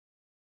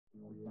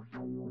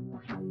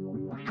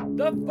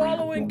The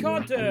following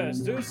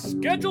contest is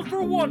scheduled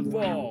for one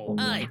fall.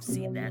 I've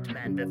seen that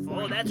man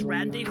before. That's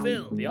Randy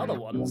Phil. The other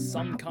one's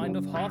some kind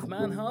of half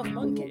man, half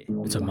monkey.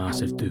 It's a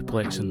massive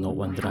duplex and not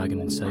one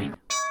dragon in sight.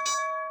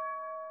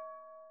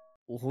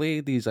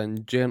 Ladies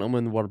and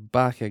gentlemen, we're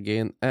back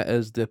again. It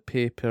is the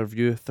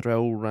pay-per-view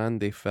thrill.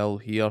 Randy Phil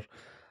here.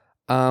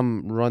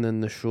 I'm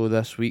running the show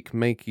this week.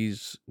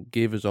 Mikey's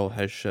gave us all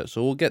his shit,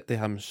 so we'll get to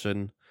him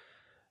soon.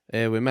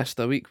 We missed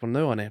a week. We're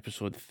now on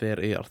episode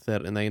 38 or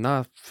 39.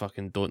 I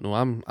fucking don't know.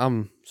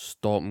 I'm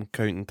stopping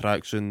counting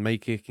tracks soon.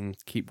 Mikey can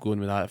keep going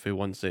with that if he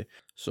wants to.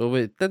 So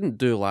we didn't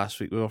do last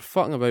week. We were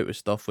fucking about with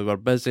stuff. We were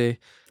busy.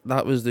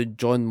 That was the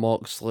Jon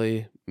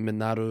Moxley,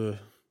 Minoru...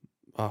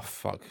 Oh,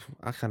 fuck.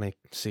 I can't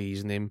say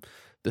his name.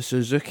 The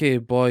Suzuki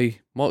boy,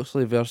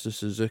 Moxley versus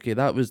Suzuki.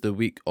 That was the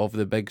week of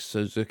the big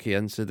Suzuki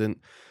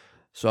incident.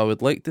 So I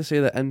would like to say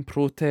that in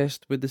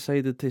protest we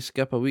decided to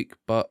skip a week,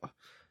 but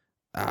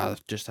I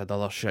just had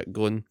other shit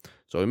going.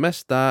 So we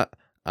missed that,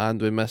 and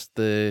we missed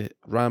the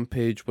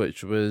Rampage,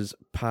 which was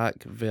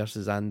Pac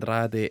versus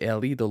Andrade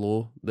El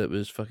Idolo, that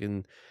was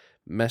fucking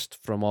missed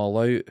from All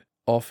Out.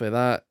 Off of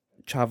that,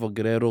 Chavo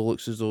Guerrero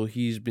looks as though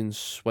he's been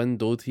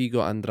swindled. He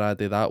got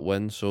Andrade that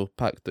win, so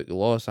Pac took the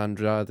loss.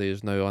 Andrade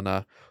is now on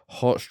a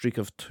hot streak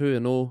of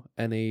 2-0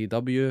 in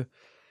AEW.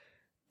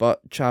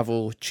 But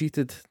Chavo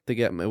cheated to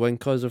get him to win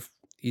because of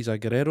he's a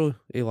Guerrero.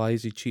 He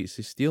lies, he cheats,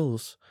 he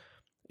steals.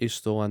 He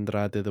stole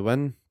Andrade the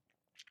win.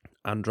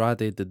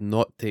 Andrade did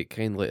not take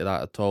kindly to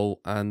that at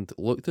all and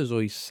looked as though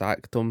he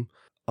sacked him.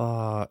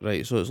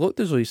 Right, so it's looked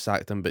as though he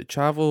sacked him, but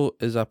Chavo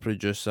is a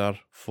producer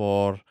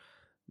for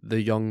The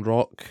Young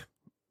Rock,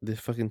 the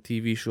fucking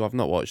TV show. I've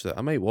not watched it.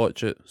 I might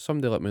watch it.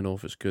 Somebody let me know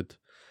if it's good.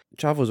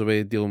 Chavo's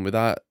away dealing with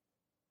that.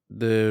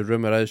 The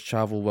rumour is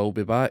Chavo will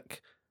be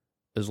back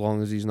as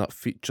long as he's not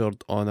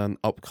featured on an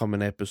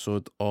upcoming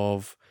episode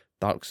of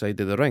Dark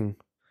Side of the Ring.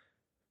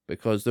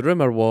 Because the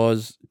rumour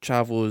was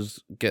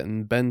Chavo's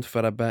getting binned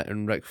for a bit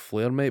and Ric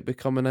Flair might be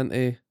coming in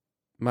to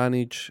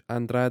manage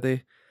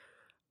Andrade.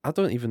 I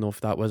don't even know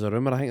if that was a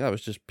rumour. I think that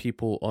was just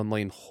people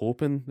online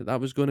hoping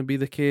that was going to be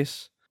the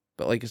case.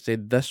 But like I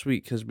said, this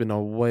week has been a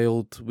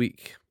wild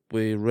week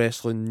with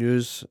wrestling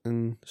news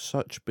and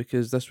such,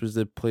 because this was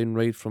the plane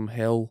ride from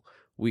hell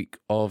week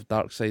of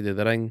Dark Side of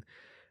the Ring.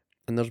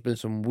 And there's been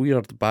some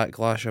weird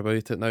backlash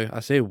about it now. I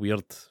say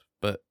weird,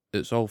 but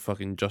it's all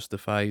fucking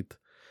justified.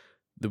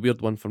 The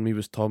weird one for me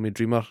was Tommy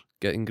Dreamer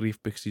getting grief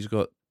because he's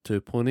got 2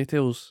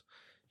 ponytails.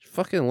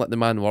 Fucking let the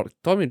man work.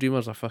 Tommy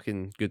Dreamer's a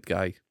fucking good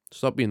guy.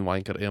 Stop being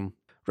wanker to him.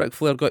 Ric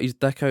Flair got his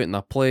dick out in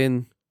a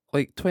plane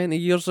like 20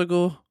 years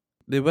ago.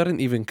 They weren't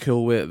even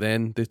cool with it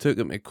then. They took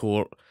him to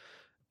court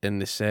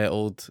and they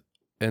settled.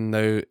 And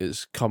now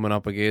it's coming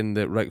up again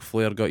that Ric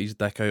Flair got his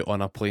dick out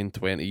on a plane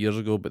 20 years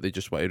ago, but they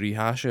just want to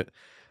rehash it.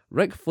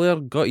 Ric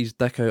Flair got his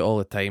dick out all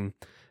the time.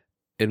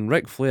 And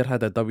Ric Flair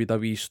had a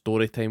WWE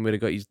story time where he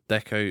got his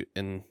dick out,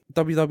 and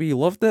WWE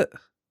loved it.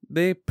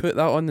 They put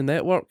that on the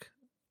network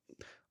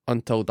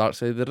until Dark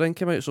Side of the Ring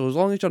came out. So as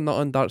long as you're not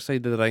on Dark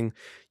Side of the Ring,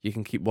 you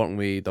can keep working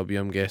with AEW,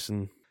 I'm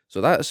guessing. So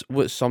that's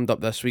what's summed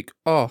up this week.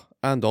 Oh,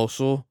 and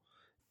also,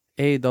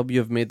 AEW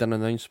have made an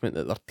announcement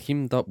that they're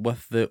teamed up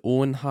with the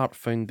Owen Hart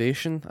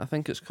Foundation, I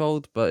think it's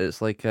called. But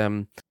it's like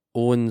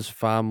Owen's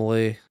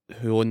family,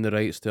 who own the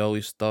rights to all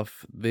his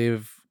stuff.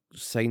 They've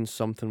signed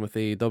something with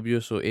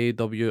AEW, so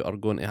AEW are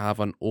going to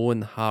have an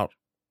Owen Hart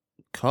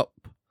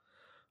Cup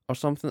or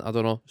something. I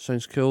don't know.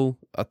 Sounds cool.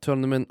 A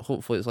tournament.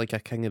 Hopefully it's like a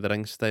King of the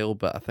Ring style,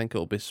 but I think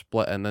it'll be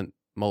split in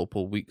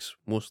multiple weeks,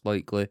 most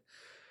likely.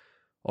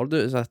 Or do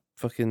it as a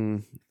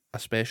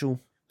special.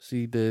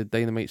 See the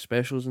Dynamite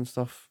specials and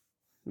stuff.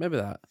 Maybe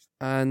that.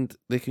 And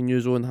they can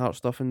use Owen Hart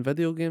stuff in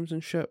video games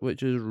and shit,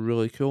 which is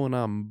really cool, and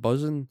I'm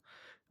buzzing.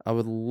 I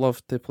would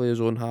love to play as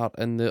Owen Hart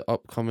in the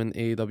upcoming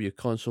AEW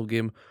console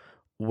game,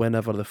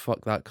 whenever the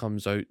fuck that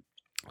comes out.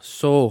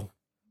 So,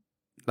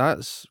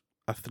 that's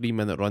a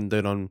 3-minute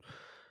rundown on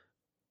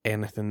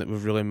anything that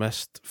we've really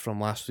missed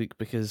from last week,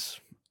 because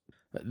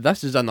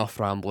this is enough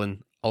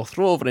rambling. I'll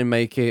throw over to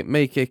Mikey.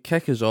 Mikey,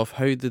 kick us off.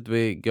 How did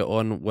we get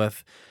on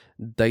with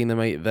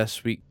Dynamite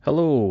this week?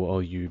 Hello,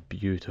 all you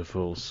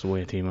beautiful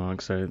sweaty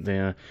marks out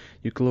there.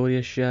 You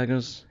glorious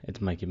shaggers.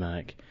 It's Mikey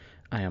Mac.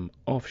 I am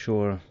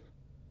offshore,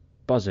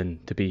 buzzing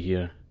to be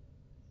here.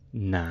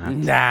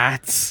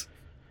 Nats!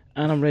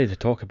 And I'm ready to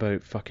talk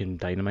about fucking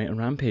Dynamite and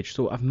Rampage.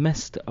 So I've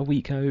missed a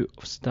week out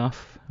of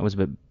stuff. I was a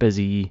bit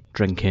busy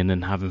drinking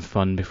and having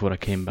fun before I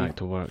came back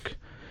to work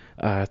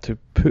to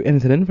put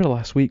anything in for the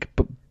last week.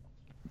 But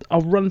I'll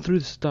run through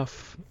the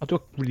stuff. I'll do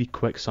a really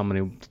quick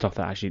summary of stuff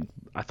that actually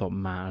I thought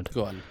mattered.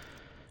 Go on.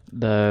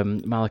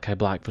 The Malachi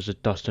Black versus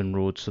Dustin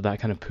Rhodes, so that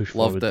kind of pushed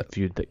forward the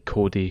feud that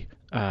Cody.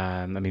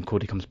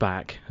 Cody comes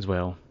back as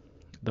well.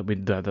 We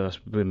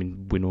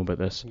know about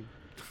this.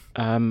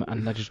 And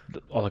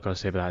all I gotta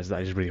say about that is that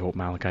I just really hope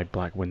Malachi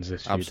Black wins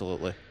this feud.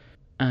 Absolutely.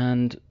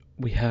 And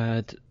we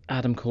had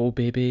Adam Cole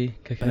baby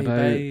kicking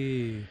about.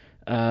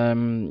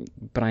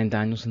 Brian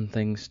Danielson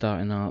thing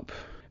starting up.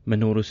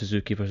 Minoru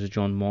Suzuki versus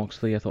John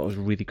Moxley. I thought it was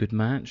a really good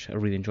match. I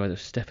really enjoyed it. It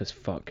was stiff as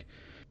fuck.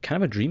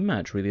 Kind of a dream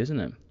match, really, isn't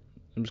it?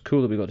 It was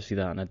cool that we got to see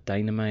that in a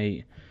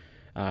Dynamite.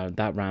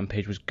 That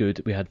Rampage was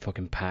good. We had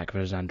fucking Pac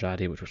versus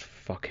Andrade, which was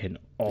fucking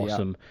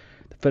awesome. Yeah.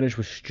 The finish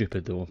was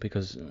stupid, though,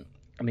 because,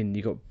 I mean,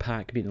 you got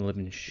Pac beating the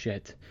living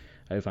shit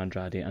out of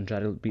Andrade.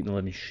 Andrade beating the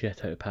living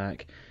shit out of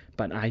Pac.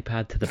 But an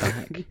iPad to the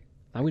back,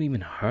 that wouldn't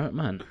even hurt,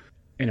 man.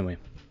 Anyway,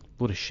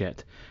 load of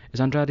shit.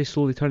 Is Andrade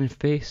slowly turning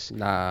face?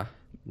 Nah.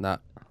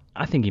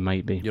 I think he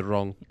might be. You're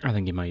wrong. I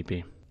think he might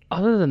be.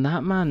 Other than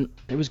that, man,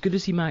 it was good to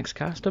see Max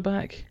Caster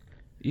back.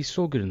 He's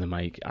so good in the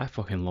mic. I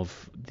fucking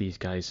love these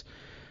guys.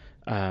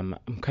 I'm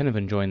kind of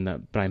enjoying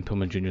that Brian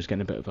Pillman Jr. is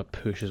getting a bit of a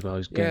push as well.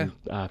 He's getting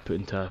put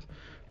into a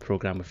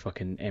program with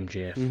fucking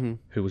MJF,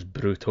 who was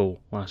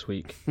brutal last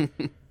week.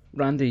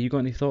 Randy, you got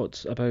any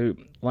thoughts about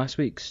last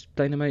week's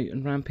Dynamite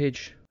and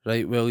Rampage?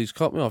 Right, well, he's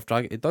caught me off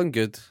track. He done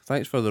good.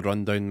 Thanks for the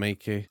rundown,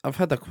 Mikey. I've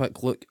had a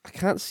quick look. I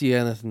can't see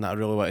anything that I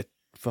really want to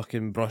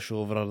fucking brush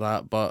over or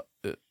that, but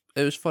it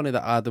was funny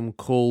that Adam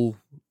Cole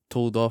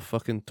told off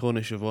fucking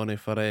Tony Schiavone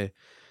for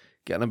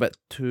getting a bit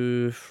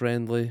too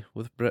friendly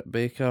with Britt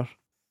Baker.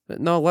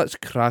 But no, let's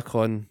crack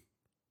on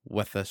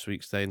with this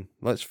week's thing.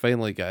 Let's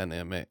finally get into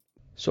it, mate.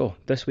 So,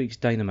 this week's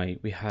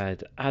Dynamite, we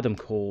had Adam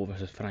Cole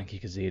versus Frankie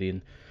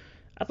Kazarian.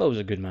 I thought it was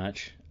a good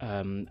match.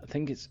 I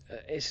think it's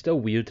still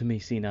weird to me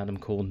seeing Adam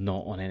Cole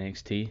not on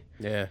NXT.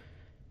 Yeah.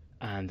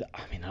 And,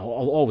 I mean, I'll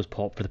always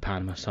pop for the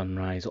Panama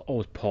Sunrise. I'll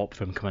always pop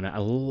for him coming out. I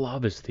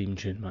love his theme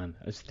tune, man.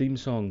 His theme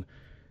song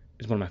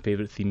is one of my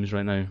favourite themes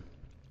right now.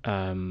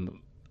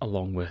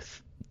 Along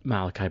with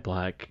Malachi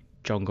Black,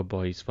 Jungle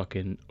Boy's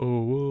fucking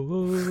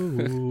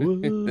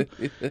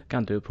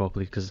can't do it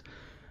properly because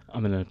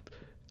I'm in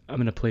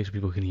a place where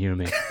people can hear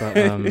me. But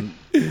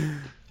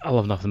I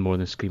love nothing more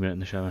than screaming it in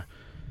the shower.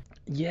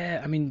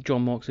 Yeah, I mean,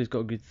 John Moxley's got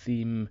a good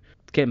theme.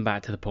 Getting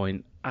back to the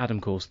point,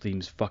 Adam Cole's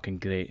theme's fucking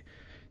great.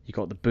 You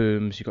got the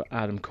booms, you got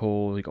Adam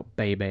Cole, you got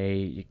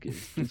Baby.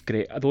 It's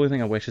great. The only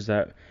thing I wish is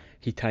that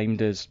he timed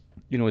his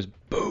boom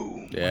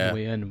on the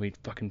way in, where he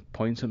fucking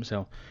points at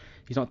himself.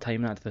 He's not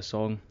timing that to the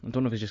song. I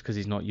don't know if it's just because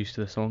he's not used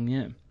to the song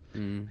yet.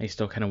 He's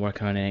still kind of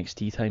working on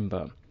NXT time,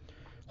 but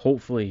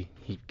hopefully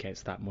he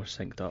gets that more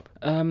synced up.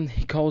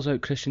 He calls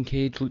out Christian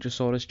Cage,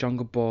 Luchasaurus,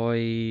 Jungle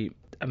Boy.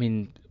 I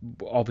mean,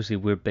 obviously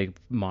we're big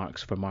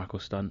marks for Marco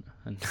Stunt,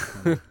 and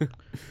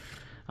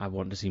I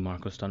want to see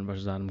Marco Stunt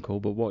versus Adam Cole.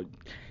 But what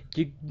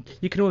you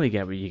can only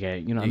get what you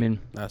get. You know what I mean?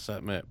 That's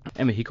it, mate.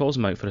 Anyway, he calls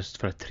him out for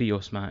a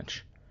trios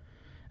match.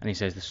 And he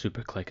says the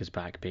Super Click is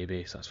back,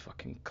 baby. So that's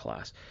fucking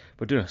class.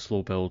 We're doing a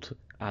slow build,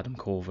 Adam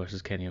Cole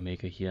versus Kenny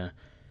Omega here,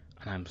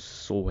 and I'm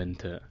so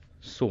into it.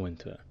 So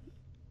into it.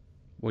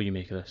 What do you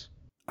make of this?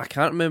 I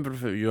can't remember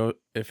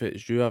if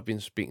it's you I've been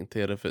speaking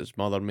to, or if it's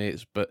my other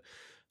mates, but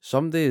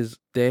somebody is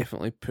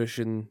definitely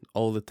pushing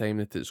all the time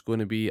that it's going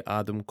to be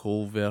Adam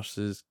Cole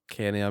versus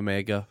Kenny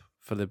Omega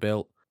for the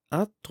belt.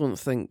 I don't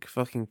think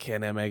fucking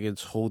Kenny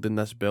Omega's holding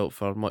this belt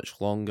for much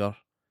longer.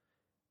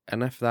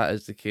 And if that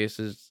is the case,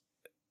 is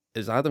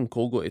Adam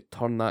Cole going to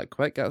turn that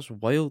quick? That's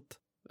wild.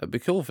 It'd be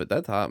cool if it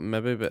did happen,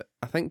 maybe, but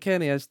I think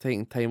Kenny is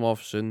taking time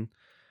off soon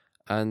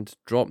and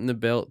dropping the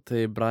belt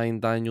to Bryan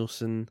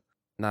Danielson.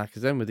 Nah,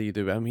 because then what do you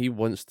do with him? He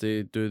wants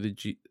to do the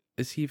G...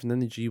 Is he even in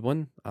the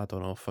G1? I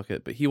don't know, fuck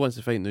it. But he wants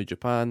to fight New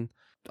Japan.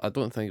 I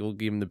don't think we'll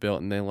give him the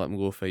belt and then let him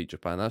go fight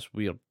Japan. That's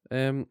weird.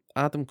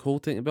 Adam Cole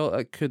taking the belt,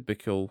 it could be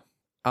cool.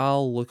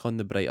 I'll look on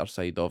the brighter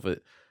side of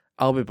it.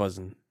 I'll be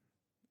buzzing.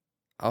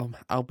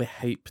 I'll be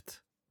hyped.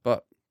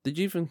 But did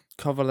you even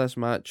cover this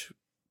match?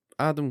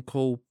 Adam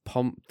Cole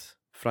pumped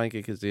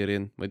Frankie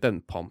Kazarian. We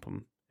didn't pump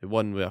him. He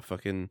won with a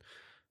fucking...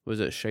 Was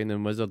it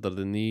Shining Wizard or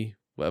the knee?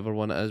 Whatever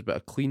one it is. But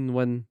a clean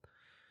win.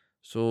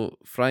 So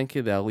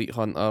Frankie, the Elite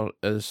Hunter,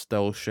 is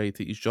still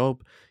shite at his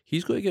job.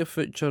 He's got to get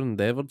Futcher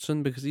endeavoured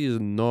soon because he is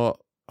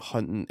not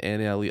hunting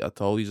any Elite at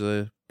all. He's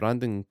a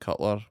Brandon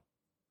Cutler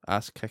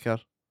ass kicker.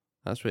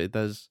 That's what he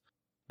does.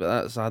 But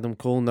that's Adam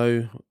Cole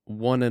now.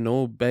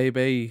 1-0,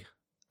 baby.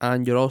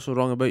 And you're also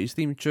wrong about his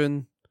theme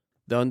tune.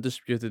 The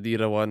Undisputed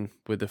Era one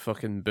with the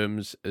fucking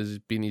booms has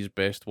been his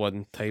best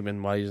one,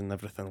 timing wise and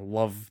everything.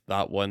 Love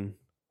that one.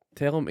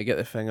 Tell him to get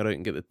the finger out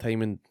and get the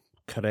timing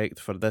correct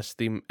for this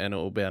theme, and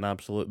it'll be an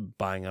absolute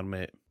banger,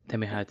 mate.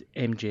 Then we had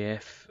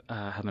MJF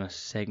having a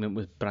segment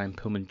with Brian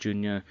Pillman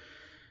Jr.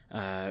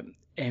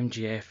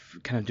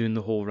 MJF kind of doing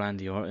the whole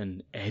Randy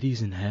Orton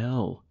Eddie's in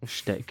hell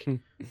shtick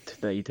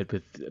that he did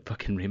with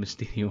fucking Rey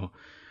Mysterio.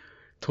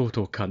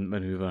 Total cunt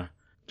maneuver.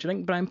 Do you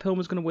think Brian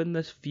Pillman's going to win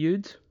this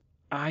feud?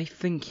 I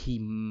think he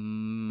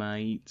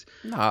might.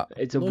 Nah,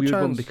 it's a no weird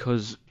chance. one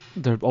because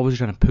they're always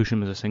trying to push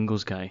him as a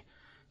singles guy,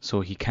 so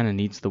he kind of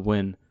needs the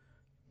win.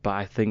 But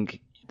I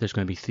think there's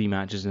going to be 3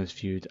 matches in this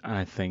feud, and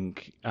I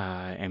think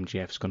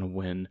MJF's going to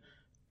win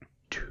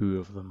 2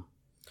 of them.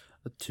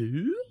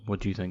 2? What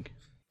do you think?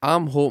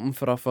 I'm hoping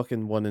for a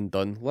fucking one and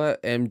done.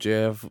 Let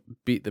MJF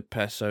beat the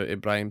piss out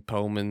of Brian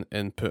Pillman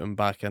and put him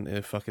back into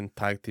the fucking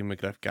tag team with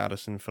Griff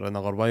Garrison for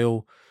another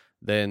while.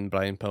 Then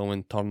Brian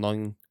Pillman turn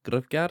on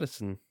Griff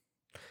Garrison.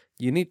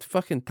 You need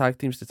fucking tag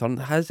teams to turn.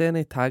 Has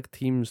any tag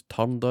teams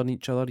turned on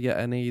each other yet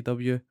in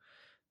AEW?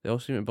 They all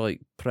seem to be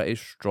like pretty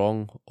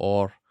strong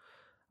or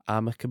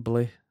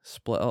amicably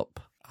split up.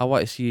 I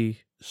want to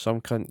see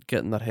some cunt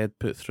getting their head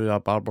put through a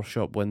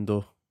barbershop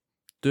window.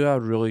 Do a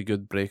really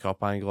good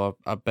breakup angle,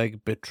 a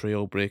big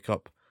betrayal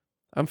breakup.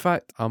 In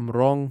fact, I'm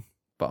wrong,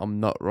 but I'm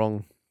not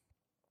wrong.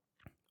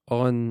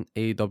 On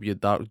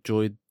AEW Dark,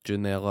 Joey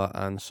Janela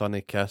and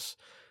Sonny Kiss,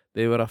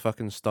 they were a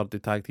fucking sturdy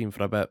tag team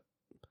for about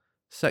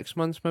 6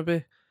 months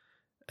maybe,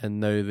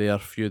 and now they're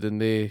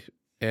feuding.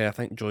 I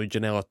think Joey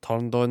Janela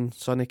turned on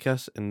Sonny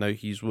Kiss, and now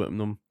he's whipping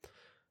them.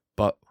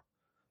 But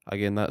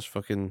again, that's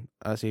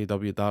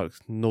AEW Dark.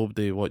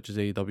 Nobody watches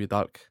AEW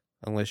Dark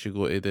unless you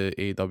go to the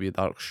AEW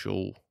Dark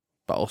show.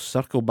 But I'll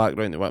circle back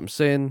round to what I'm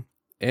saying.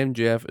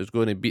 MJF is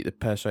going to beat the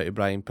piss out of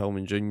Brian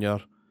Pillman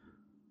Jr.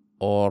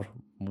 or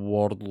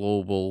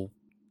Wardlow will...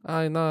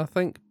 I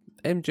think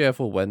MJF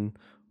will win.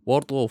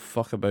 Wardlow will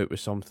fuck about with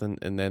something,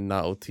 and then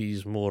that'll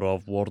tease more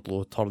of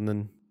Wardlow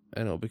turning,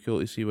 and it'll be cool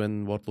to see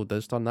when Wardlow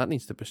does turn. That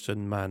needs to be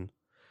soon, man.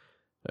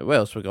 Right, what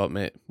else we got,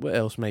 mate? What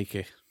else,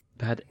 Mikey?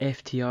 We had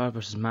FTR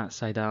versus Matt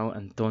Sydal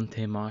and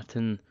Dante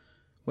Martin.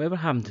 Whatever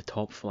happened to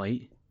Top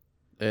Flight?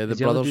 The Is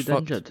brothers other dude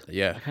fucked. injured?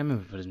 Yeah. I can't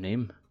remember his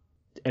name.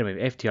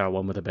 Anyway, FTR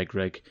won with a big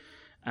rig,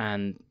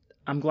 and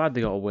I'm glad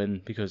they got a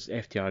win because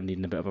FTR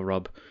needing a bit of a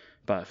rub.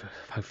 But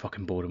how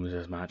fucking boring was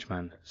this match,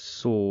 man?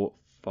 So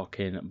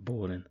fucking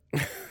boring.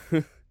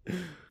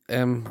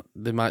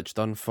 The match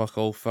done fuck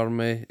all for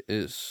me.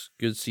 It's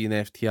good seeing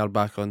FTR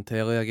back on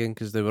telly again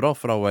because they were off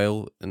for a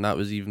while, and that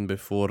was even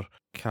before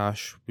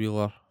Cash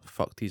Wheeler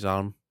fucked his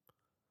arm.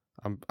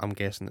 I'm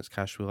guessing it's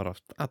Cash Wheeler.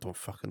 I don't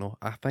fucking know.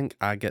 I think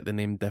I get the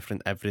name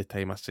different every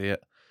time I say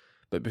it.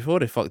 But before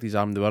he fucked his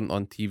arm, they weren't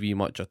on TV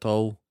much at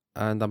all,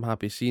 and I'm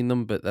happy seeing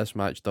them. But this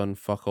match done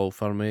fuck all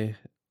for me.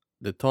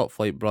 The Top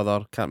Flight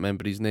brother, can't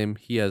remember his name.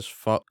 He is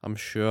fucked, I'm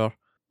sure.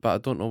 But I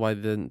don't know why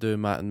they didn't do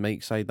Matt and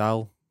Mike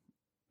Sydal.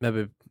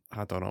 Maybe,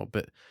 I don't know,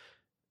 but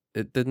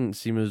it didn't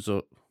seem as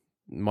though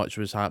much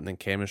was happening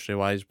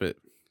chemistry-wise, but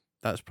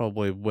that's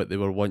probably what they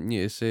were wanting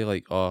you to say,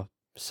 like, oh,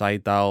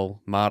 Sydal,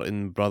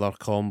 Martin, brother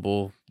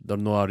combo, they're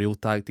not a real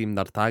tag team,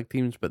 they're tag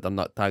teams, but they're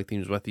not tag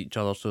teams with each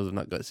other, so they've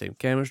not got the same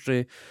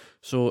chemistry.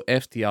 So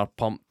FTR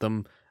pumped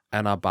them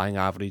in a bang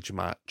average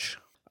match.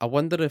 I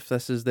wonder if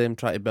this is them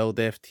trying to build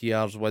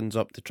FTR's wins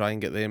up to try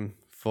and get them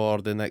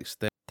for the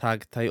next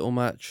tag title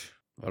match,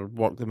 or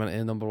work them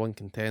into number one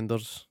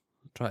contenders,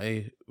 try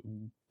to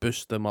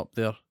boost them up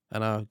there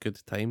in a good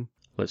time.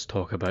 Let's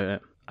talk about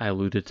it. I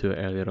alluded to it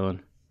earlier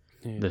on.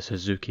 Yeah. The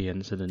Suzuki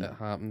incident. It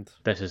happened.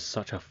 This is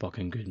such a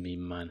fucking good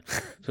meme, man.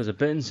 So there's a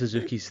bit in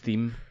Suzuki's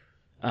theme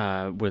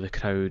where the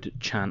crowd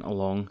chant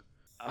along.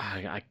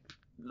 I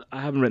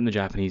haven't written the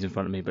Japanese in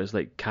front of me, but it's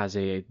like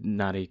Kaze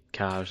Nari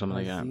Ka or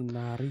something like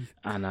that.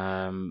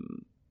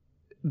 And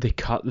they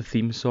cut the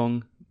theme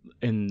song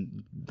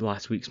in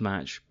last week's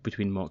match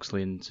between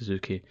Moxley and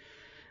Suzuki.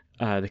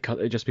 They cut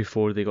it just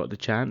before they got the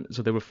chant,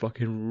 so they were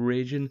fucking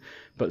raging.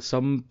 But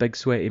some big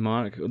sweaty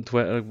mark on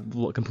Twitter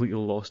completely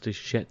lost his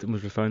shit and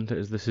was referring to it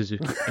as the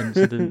Suzuki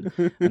incident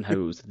and how it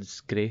was a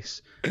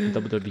disgrace. And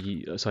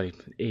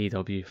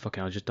AEW,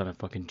 fucking, I just done a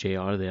fucking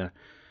JR there.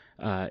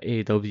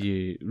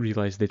 AEW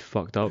realised they'd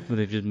fucked up and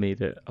they've just made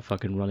it a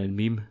fucking running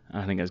meme.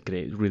 I think that's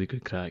great. It's really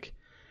good crack.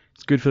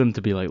 It's good for them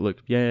to be like,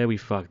 look, yeah, we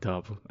fucked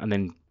up, and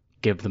then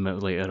give them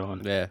it later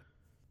on.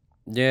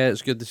 Yeah,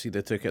 it's good to see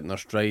they took it in their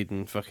stride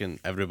and fucking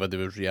everybody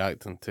was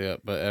reacting to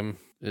it. But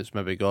it's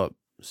maybe got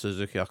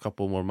Suzuki a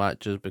couple more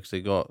matches because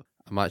they got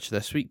a match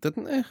this week,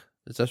 didn't they?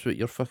 Is this what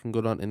you're fucking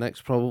going on to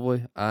next,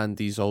 probably? And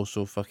he's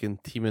also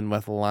fucking teaming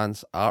with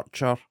Lance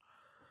Archer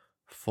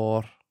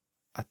for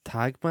a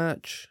tag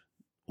match.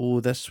 Oh,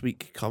 this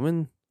week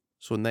coming.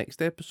 So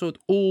next episode.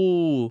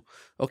 Oh,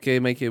 okay,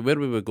 Mikey, where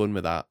were we going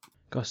with that?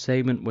 Got a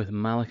segment with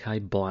Malachi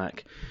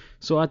Black.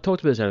 So I talked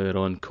about this earlier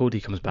on.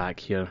 Cody comes back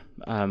here.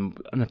 An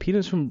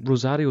appearance from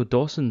Rosario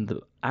Dawson,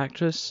 the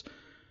actress.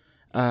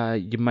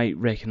 You might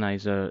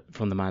recognise her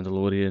from The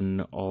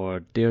Mandalorian or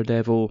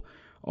Daredevil,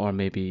 or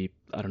maybe,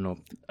 I don't know,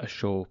 a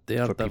show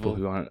for people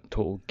who aren't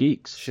total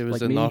geeks. She was like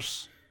the me.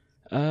 nurse.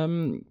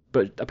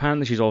 But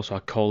apparently she's also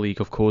a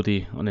colleague of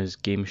Cody on his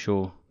game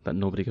show that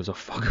nobody gives a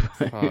fuck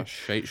about. Ah,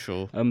 shite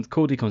show.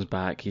 Cody comes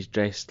back. He's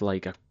dressed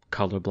like a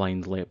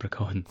colourblind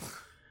leprechaun.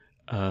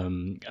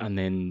 And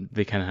then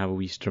they kind of have a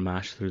wee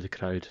stramash through the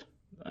crowd.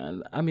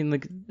 And I mean,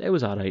 like, it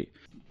was alright.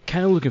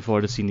 Kind of looking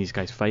forward to seeing these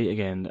guys fight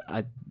again.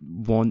 I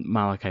want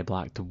Malachi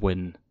Black to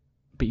win,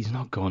 but he's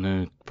not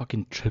gonna.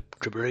 Fucking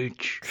Triple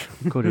H.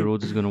 Cody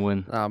Rhodes is gonna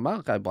win. Nah,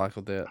 Malachi Black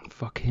will do it.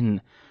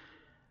 Fucking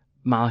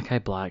Malachi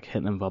Black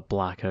hitting him with a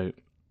blackout.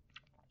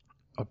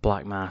 Or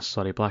black mass,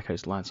 sorry,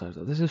 blackout's Lance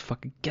Archer. This is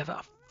fucking, give it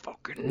a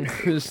fucking...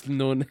 There's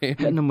no name.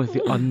 Hitting him with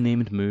the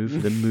unnamed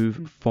move, the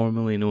move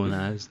formerly known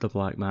as the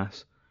Black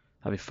Mass.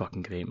 That'd be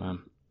fucking great, man.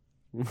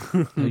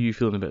 How are you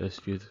feeling about this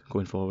feud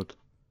going forward?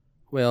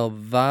 Well,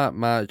 that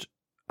match,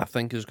 I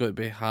think, is going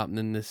to be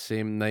happening the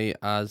same night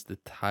as the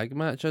tag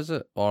match, is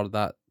it? Or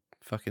that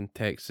fucking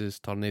Texas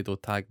Tornado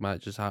tag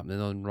matches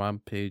happening on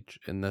Rampage,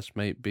 and this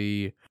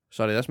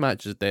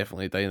match is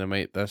definitely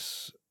Dynamite.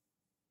 This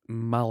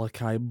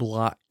Malachi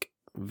Black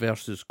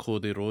versus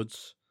Cody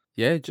Rhodes.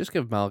 Yeah, just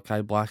give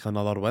Malachi Black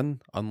another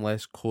win,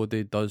 unless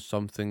Cody does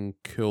something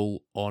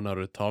cool on a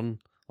return,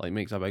 like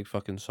makes a big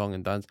fucking song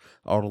and dance,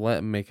 or let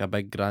him make a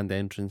big grand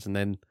entrance and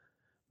then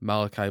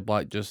Malachi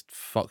Black just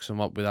fucks him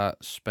up with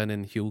that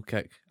spinning heel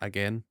kick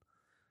again.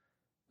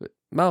 But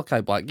Malachi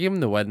Black, give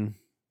him the win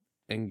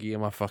and give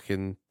him a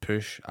fucking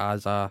push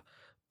as a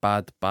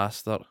bad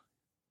bastard.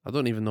 I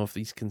don't even know if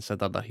he's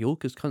considered a heel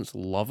because cunts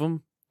love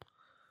him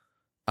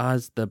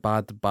as the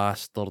bad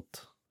bastard,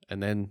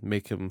 and then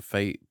make him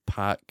fight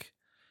Pac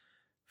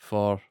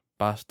for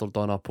Bastard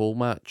on a Pole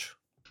match.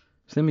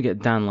 So then we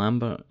get Dan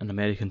Lambert, an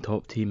American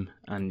Top Team,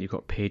 and you've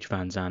got Paige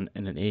Van Zandt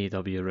in an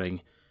AEW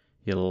ring.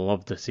 You'll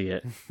love to see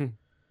it.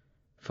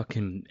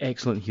 Fucking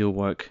excellent heel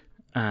work.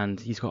 And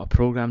he's got a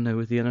program now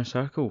with the Inner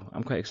Circle.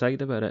 I'm quite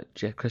excited about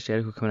it. Chris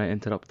Jericho coming out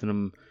interrupting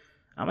him.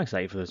 I'm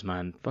excited for this,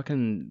 man.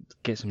 Fucking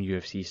get some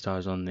UFC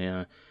stars on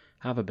there.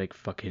 Have a big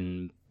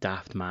fucking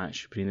daft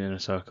match between the Inner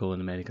Circle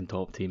and American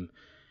Top Team.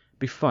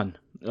 Be fun.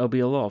 It'll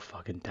be a lot of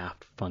fucking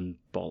daft fun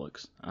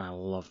bollocks. I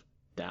love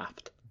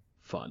daft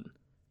fun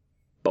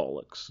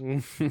bollocks.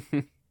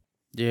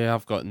 Yeah,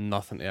 I've got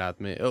nothing to add,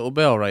 mate. It'll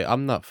be alright.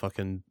 I'm not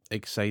fucking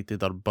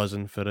excited or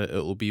buzzing for it.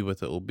 It'll be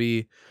what it'll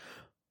be.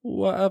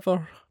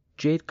 Whatever.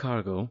 Jade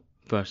Cargill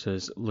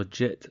versus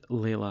legit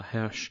Layla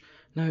Hirsch.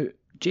 Now,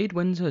 Jade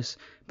wins this,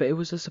 but it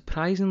was a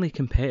surprisingly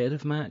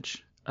competitive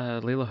match.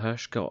 Layla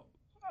Hirsch got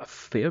a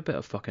fair bit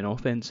of fucking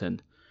offense in.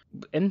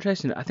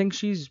 Interesting. I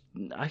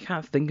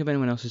can't think of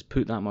anyone else who's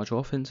put that much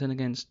offense in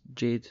against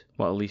Jade.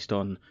 Well, at least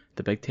on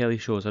the big telly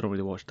shows. I don't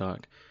really watch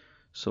Dark.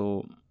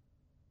 So,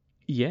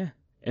 yeah,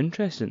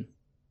 interesting.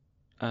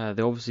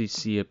 They obviously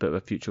see a bit of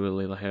a future with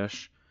Layla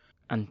Hirsch.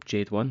 And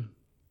Jade won.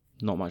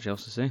 Not much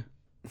else to say.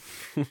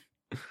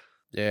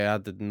 Yeah, I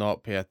did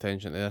not pay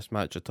attention to this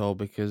match at all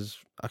because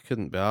I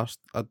couldn't be arsed.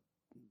 I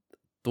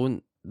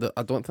don't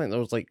think there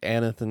was like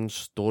anything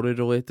story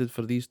related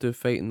for these two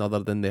fighting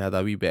other than they had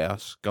a wee bit of a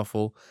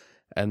scuffle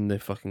in the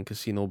fucking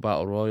casino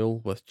battle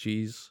royal with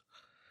Cheese.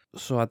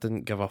 So I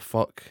didn't give a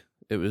fuck.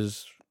 It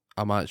was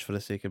a match for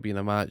the sake of being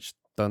a match,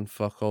 done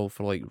fuck all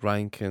for like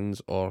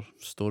rankings or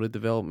story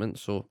development,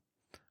 so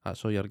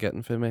that's all you're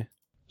getting from me.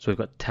 So we've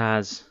got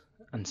Taz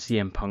and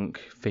CM Punk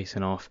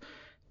facing off.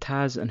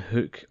 Taz and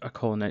Hook are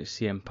calling out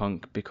CM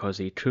Punk because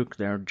he took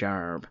their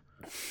job.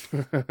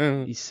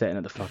 He's sitting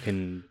at the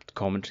fucking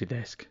commentary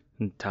desk,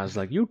 and Taz's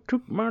like, "You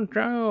took my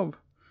job."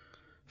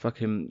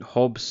 Fucking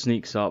Hobbs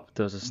sneaks up,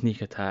 does a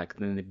sneak attack,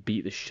 and then they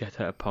beat the shit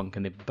out of Punk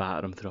and they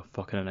batter him through a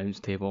fucking announce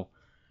table.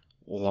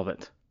 Love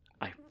it.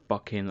 I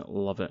fucking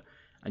love it.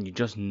 And you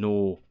just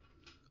know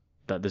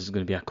that this is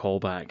going to be a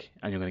callback,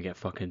 and you're going to get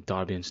fucking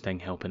Darby and Sting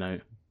helping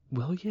out.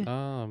 Will you?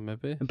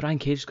 Maybe. And Brian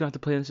Cage is going to have to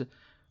play this.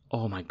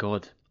 Oh my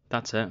god.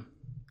 That's it.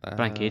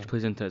 Brian Cage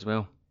plays into it as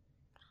well.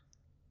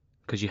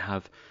 Because you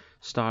have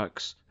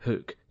Starks,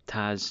 Hook,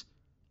 Taz,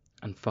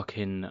 and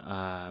fucking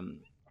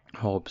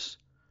Hobbs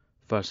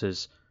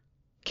versus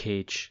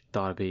Cage,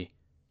 Darby,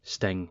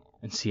 Sting,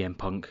 and CM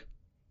Punk.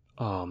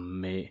 Oh,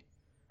 mate.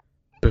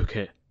 Book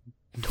it,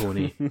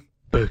 Tony.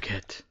 Book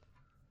it.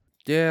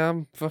 Yeah,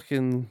 I'm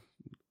fucking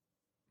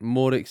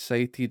more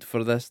excited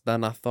for this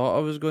than I thought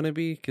I was going to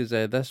be, because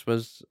this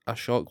was a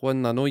shock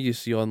one. I know you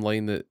see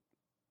online that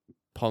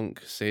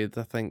Punk said,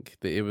 I think,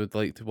 that he would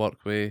like to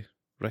work with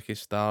Ricky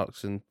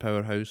Starks and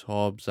Powerhouse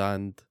Hobbs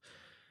and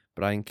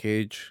Brian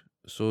Cage,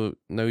 so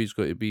now he's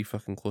got to be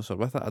fucking closer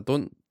with it. I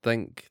don't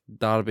think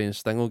Darby and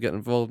Sting will get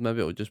involved. Maybe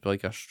it'll just be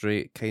like a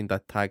straight kind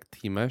of tag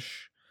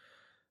team-ish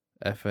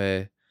if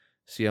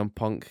CM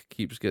Punk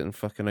keeps getting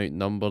fucking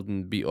outnumbered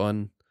and beat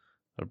on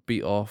or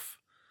beat off,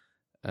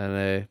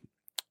 and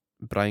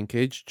Brian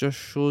Cage just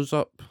shows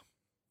up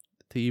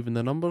to even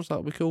the numbers.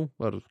 That'll be cool,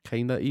 or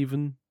kind of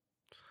even,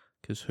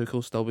 because Hook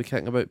will still be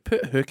kicking about.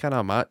 Put Hook in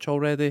a match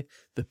already.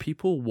 The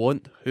people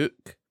want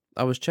Hook.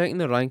 I was checking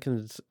the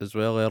rankings as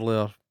well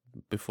earlier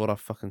before I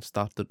fucking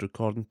started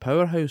recording.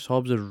 Powerhouse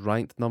Hobbs is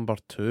ranked number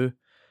 2.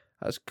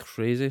 That's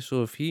crazy.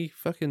 So if he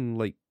fucking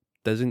like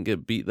doesn't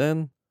get beat,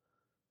 then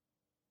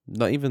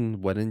not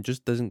even winning,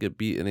 just doesn't get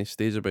beat and he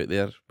stays about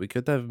there, we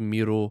could have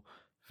Miro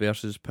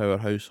versus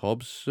Powerhouse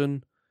Hobbs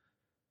soon.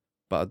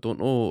 But I don't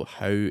know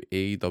how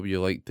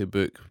AEW like to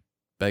book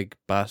big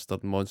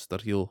bastard monster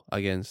heel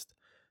against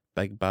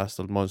big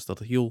bastard monster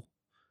heel.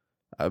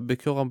 It'd be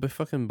cool. I'll be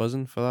fucking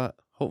buzzing for that.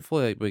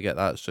 Hopefully we get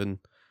that soon.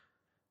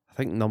 I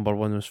think number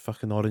 1 was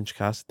fucking Orange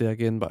Cassidy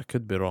again, but I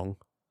could be wrong.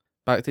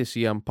 Back to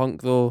CM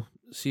Punk though.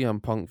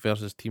 CM Punk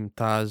versus Team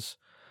Taz.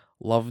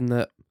 Loving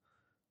it.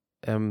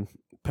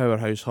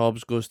 Powerhouse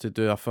Hobbs goes to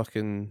do a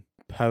fucking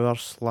power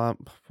slam.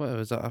 What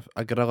was it?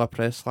 A gorilla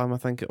press slam, I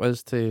think it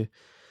was, to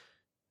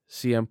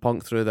CM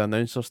Punk through the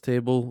announcer's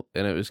table,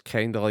 and it was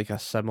kind of like a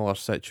similar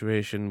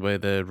situation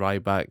with the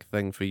Ryback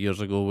thing for years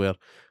ago where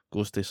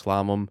goes to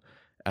slam him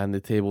and the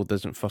table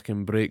doesn't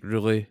fucking break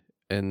really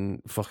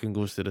and fucking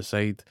goes to the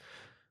side.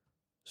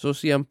 So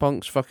CM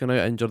Punk's fucking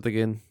out injured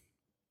again.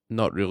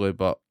 Not really,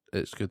 but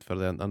it's good for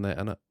the internet,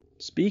 innit?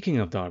 Speaking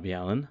of Darby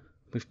Allin,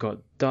 we've got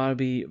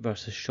Darby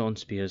versus Sean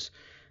Spears.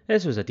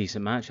 This was a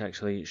decent match,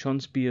 actually. Sean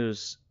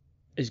Spears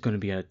is going to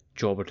be a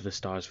jobber to the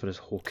stars for his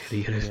whole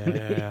career, isn't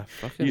he?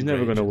 Fucking He's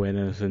never going to raging. win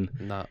anything.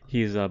 Nah.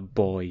 He's a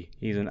boy.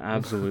 He's an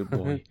absolute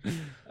boy.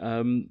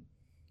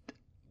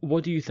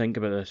 What do you think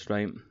about this,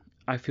 right?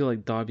 I feel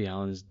like Darby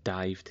Allin's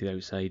dive to the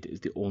outside is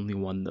the only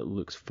one that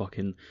looks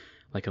fucking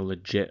like a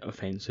legit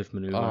offensive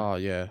maneuver. Oh,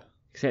 yeah.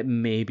 Except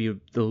maybe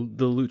the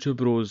Lucha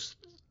Bros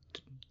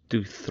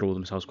do throw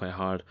themselves quite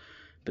hard.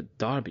 But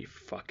Darby,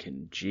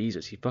 fucking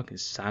Jesus, he fucking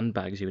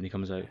sandbags you when he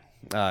comes out.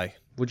 Aye.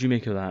 What do you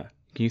make of that?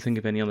 Can you think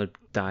of any other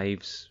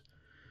dives,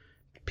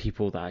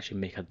 people that actually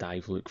make a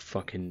dive look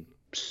fucking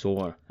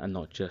sore and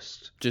not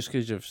just Just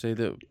because you've said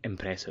it,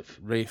 impressive?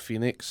 Ray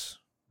Phoenix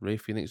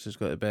has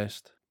got the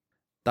best.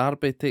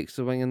 Darby takes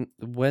the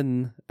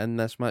win in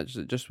this match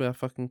just with a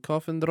fucking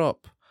coffin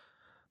drop.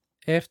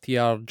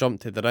 FTR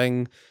jump to the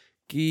ring,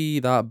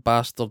 give that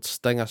bastard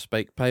Sting a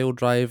spike pile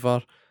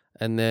driver,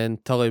 and then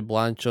Tully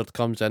Blanchard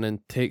comes in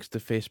and takes the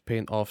face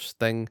paint off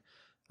Sting.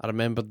 I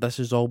remember this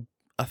is all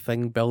a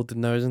thing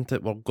building now, isn't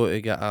it? We're going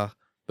to get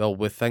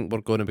we think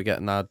we're going to be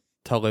getting a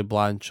Tully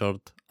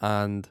Blanchard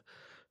and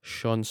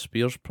Sean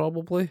Spears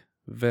probably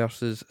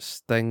versus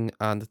Sting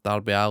and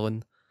Darby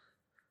Allin.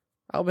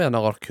 That'll be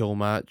another cool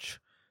match.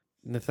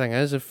 And the thing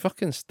is, if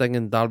fucking Sting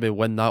and Darby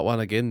win that one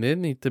again, they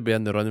need to be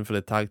in the running for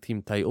the tag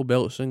team title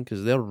belt soon,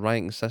 because their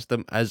ranking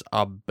system is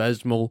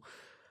abysmal.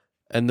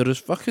 And there is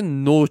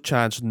fucking no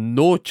chance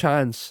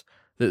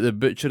that the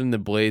Butcher and the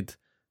Blade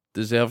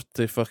deserve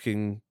to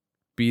fucking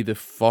be the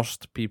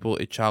first people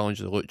to challenge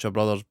the Lucha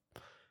Brothers.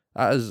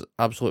 That is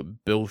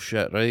absolute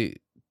bullshit, right?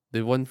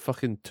 They won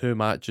fucking 2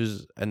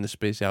 matches in the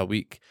space of a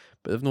week,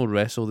 but they've not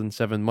wrestled in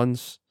 7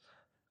 months.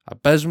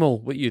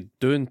 Abysmal. What you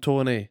doing,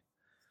 Tony?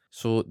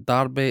 So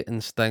Darby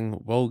and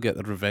Sting will get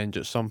their revenge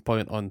at some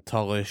point on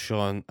Tully,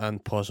 Sean,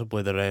 and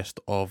possibly the rest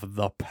of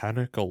the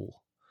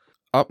Pinnacle.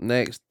 Up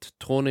next,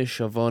 Tony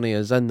Schiavone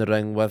is in the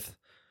ring with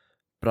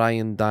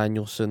Bryan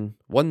Danielson.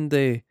 One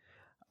day,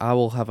 I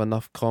will have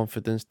enough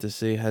confidence to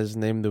say his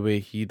name the way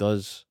he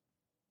does.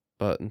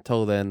 But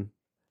until then,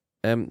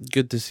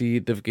 good to see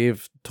they've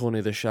gave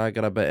Tony the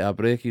Shagger a bit of a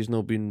break. He's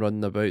not been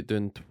running about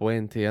doing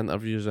 20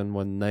 interviews in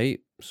one night,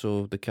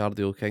 so the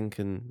Cardio King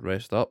can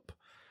rest up.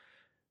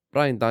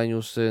 Bryan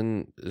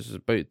Danielson is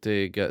about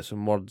to get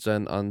some words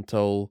in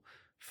until,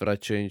 for a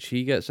change,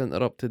 he gets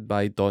interrupted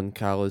by Don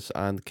Callis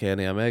and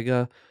Kenny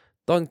Omega.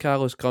 Don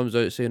Callis comes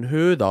out saying,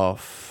 "Who the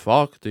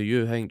fuck do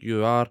you think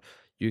you are?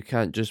 You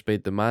can't just be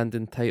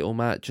demanding title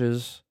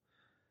matches."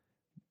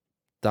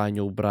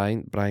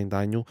 Bryan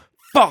Daniel,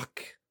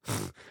 fuck!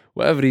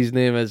 Whatever his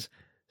name is,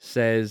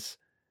 says,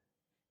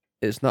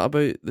 "It's not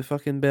about the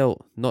fucking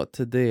belt. Not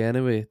today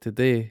anyway.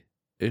 Today,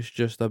 it's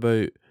just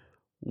about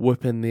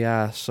whooping the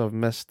ass of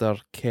Mr.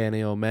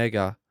 Kenny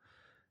Omega."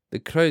 The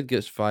crowd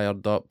gets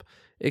fired up.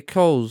 It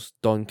calls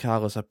Don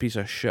Callis a piece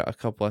of shit a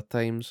couple of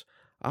times.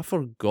 I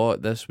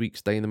forgot this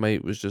week's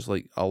Dynamite was just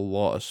like a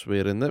lot of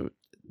swearing.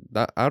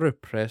 That I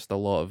repressed a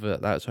lot of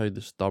it. That's how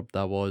disturbed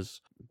I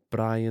was.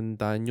 Bryan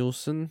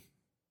Danielson,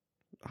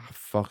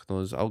 fuck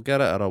knows. I'll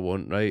get it or I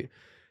won't, right?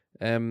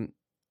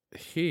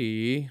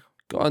 He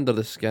got under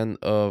the skin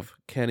of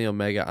Kenny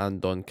Omega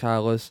and Don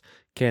Callis.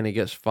 Kenny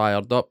gets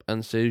fired up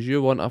and says,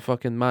 "You want a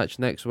fucking match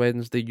next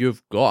Wednesday?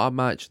 You've got a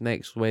match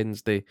next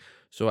Wednesday."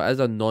 So it is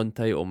a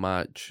non-title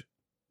match.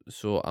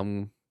 So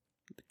I'm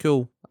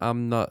cool.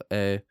 I'm not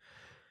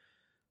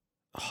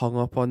hung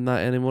up on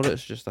that anymore.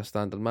 It's just a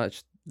standard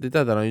match. They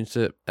did announce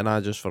it and I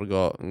just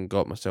forgot and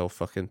got myself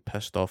fucking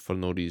pissed off for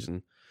no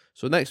reason.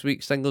 So next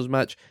week, singles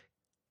match,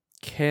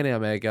 Kenny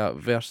Omega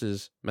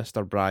versus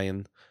Mr.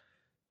 Bryan.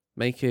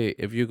 Mikey,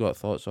 have you got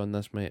thoughts on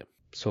this, mate?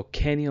 So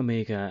Kenny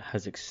Omega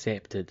has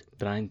accepted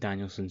Bryan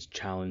Danielson's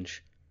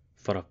challenge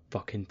for a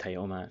fucking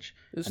title match.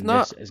 It's and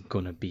not. This is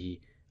going to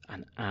be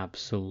an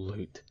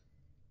absolute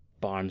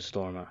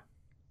barnstormer.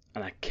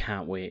 And I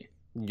can't wait.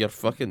 You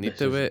fucking need This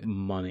to is wait.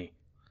 money.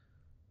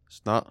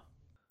 It's not.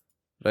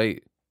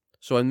 Right.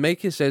 So when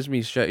Mikey says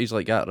me shit, he's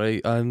like, "Yeah,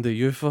 right, Andy,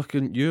 you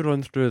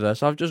run through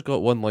this. I've just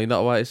got one line that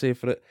I want to say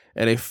for it."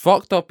 And he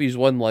fucked up his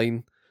one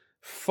line.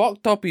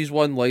 Fucked up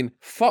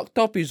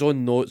his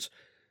own notes.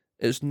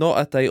 It's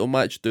not a title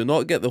match. Do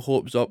not get the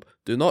hopes up.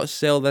 Do not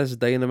sell this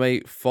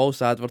Dynamite.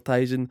 False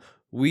advertising.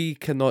 We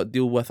cannot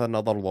deal with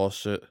another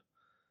lawsuit.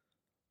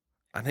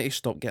 I need to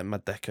stop getting my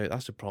dick out.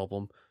 That's the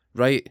problem.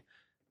 Right?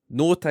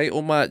 No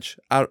title match.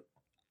 I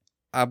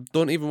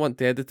don't even want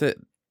to edit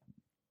it.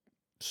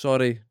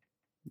 Sorry.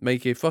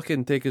 Mikey,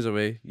 fucking take us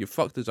away. You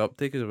fucked us up.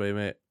 Take us away,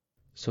 mate.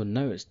 So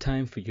now it's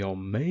time for your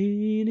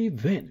main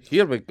event.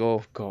 Here we go.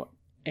 We've got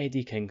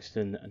Eddie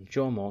Kingston and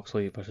Jon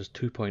Moxley versus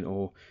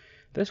 2.0.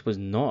 This was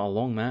not a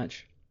long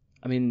match.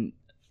 I mean,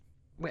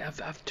 wait,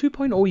 have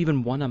 2.0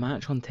 even won a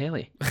match on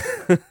telly?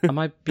 Am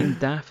I being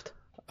daft?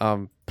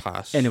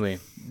 Pass. Anyway,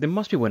 they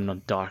must be winning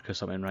on Dark or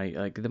something, right?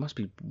 Like, they must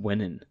be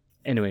winning.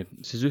 Anyway,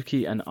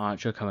 Suzuki and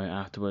Archer come out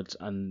afterwards,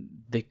 and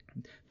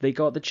they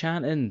got the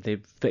chant in. They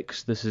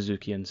fixed the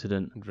Suzuki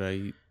incident.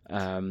 Right.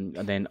 And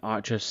then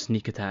Archer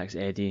sneak attacks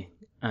Eddie,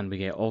 and we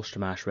get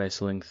All-Star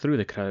wrestling through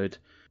the crowd.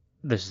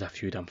 This is a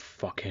feud I'm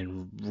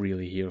fucking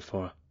really here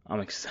for. I'm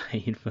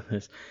excited for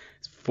this.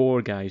 It's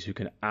 4 guys who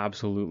can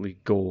absolutely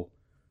go.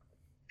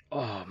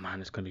 Oh man,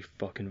 it's going to be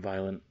fucking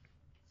violent.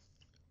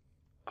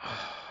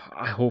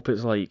 I hope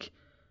it's like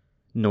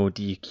no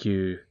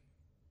DQ.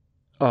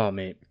 Oh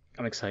mate,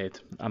 I'm excited.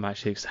 I'm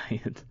actually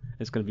excited.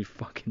 It's going to be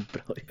fucking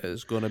brilliant.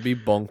 It's going to be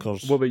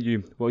bonkers. What about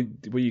you? What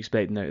are you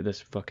expecting out of this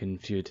fucking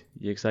feud?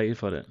 You excited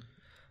for it?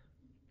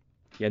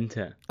 You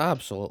into it?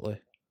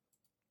 Absolutely.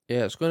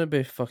 Yeah, it's going to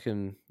be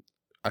fucking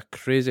a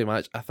crazy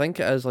match. I think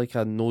it is like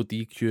a no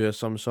DQ of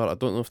some sort. I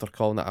don't know if they're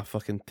calling it a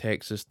fucking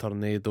Texas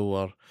Tornado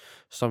or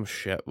some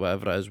shit,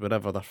 whatever it is,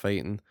 wherever they're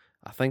fighting.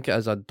 I think it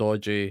is a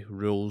dodgy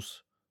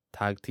rules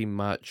tag team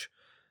match.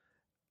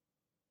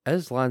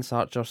 Is Lance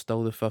Archer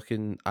still the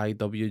fucking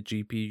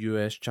IWGP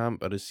US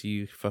champ, or has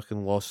he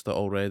fucking lost it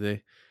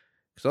already?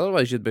 Because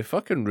otherwise you'd be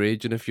fucking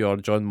raging if you're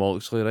John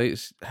Moxley,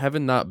 right?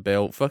 Having that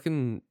belt,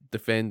 fucking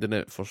defending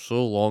it for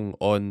so long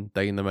on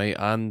Dynamite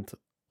and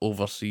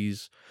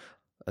overseas.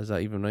 Is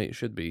that even right? It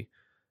should be.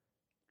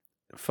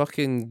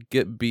 Fucking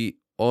get beat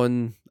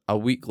on a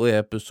weekly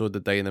episode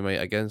of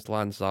Dynamite against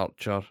Lance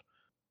Archer.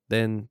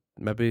 Then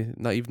maybe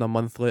not even a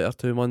month later,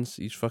 2 months,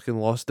 he's fucking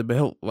lost the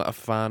belt. What a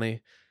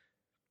fanny.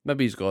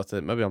 Maybe he's got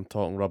it. Maybe I'm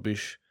talking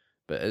rubbish.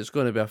 But it's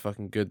going to be a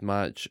fucking good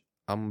match.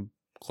 I'm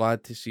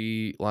glad to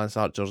see Lance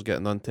Archer's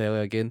getting on telly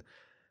again.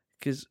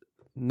 Because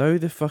now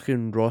the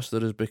fucking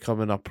roster is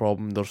becoming a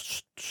problem.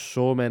 There's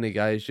so many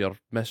guys you're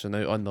missing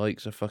out on, the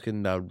likes of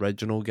fucking the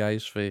original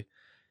guys for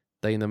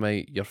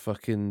Dynamite, your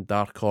fucking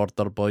Dark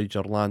Order boys,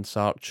 your Lance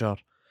Archer.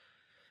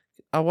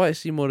 I want to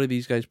see more of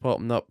these guys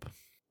popping up.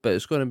 But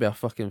it's going to be a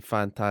fucking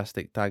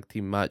fantastic tag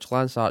team match.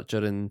 Lance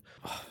Archer and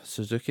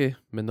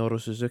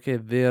Minoru Suzuki,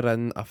 they're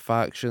in a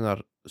faction, or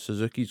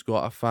Suzuki's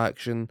got a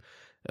faction,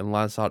 and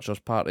Lance Archer's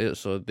part of it,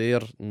 so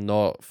they're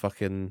not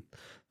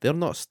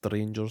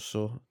strangers,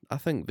 so I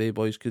think they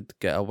boys could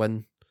get a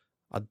win.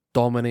 A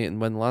dominating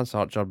win. Lance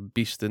Archer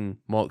beasting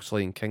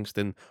Moxley and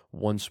Kingston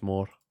once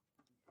more.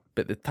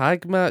 But the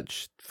tag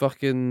match,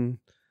 fucking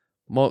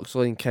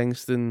Moxley and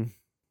Kingston,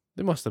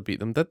 they must have beat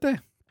them, did they?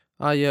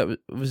 Ah, yeah,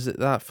 was it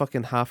that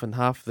fucking half and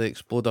half, the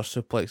Exploder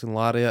Suplex and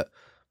Lariat?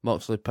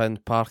 Moxley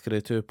pinned Parker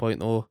at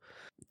 2.0.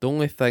 The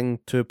only thing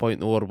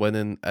 2.0 are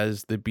winning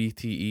is the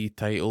BTE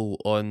title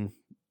on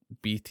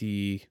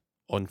BTE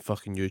on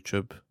fucking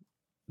YouTube.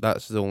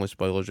 That's the only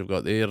spoilers you've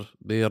got.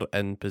 They're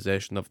in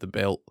possession of the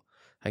belt.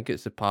 I think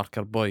it's the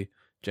Parker boy,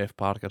 Jeff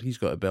Parker. He's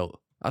got a belt.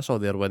 That's all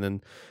they're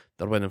winning.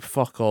 They're winning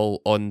fuck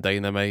all on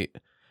Dynamite,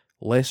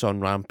 less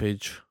on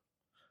Rampage,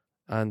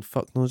 and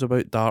fuck knows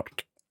about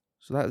Dark.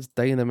 So that's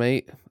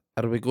Dynamite.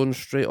 Are we going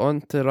straight on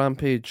to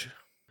Rampage?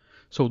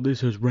 So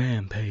this is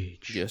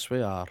Rampage. Yes,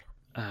 we are.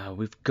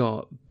 We've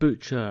got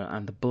Butcher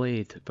and the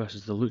Blade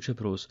versus the Lucha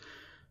Bros.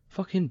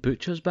 Fucking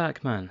Butcher's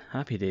back, man.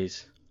 Happy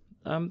days.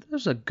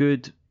 There's a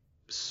good,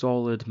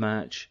 solid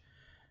match.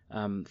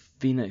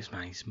 Phoenix,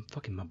 man, he's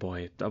fucking my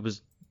boy. I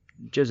was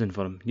jizzing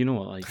for him. You know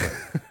what, like.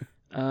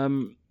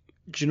 Do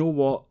you know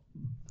what?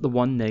 The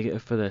one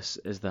negative for this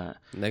is that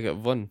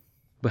 -1.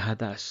 we had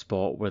that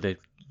spot where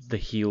the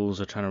heels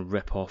are trying to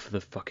rip off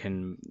the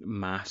fucking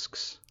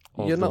masks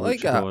of You're the not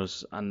like that.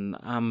 luchadors, and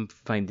I'm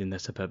finding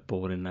this a bit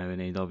boring now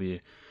in AW.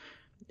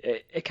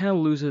 It kind of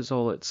loses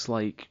all its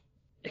I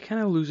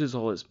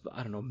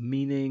don't know,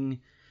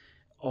 meaning,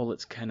 all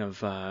its kind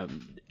of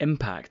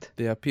impact.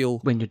 The appeal.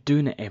 When you're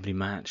doing it every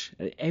match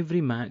with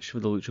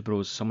the Lucha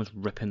Bros, someone's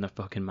ripping their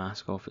fucking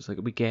mask off. It's like,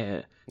 we get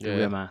it, they Yeah.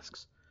 wear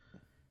masks.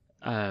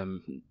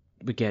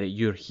 We get it,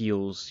 you're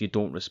heels, you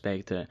don't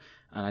respect it,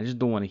 and I just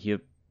don't want to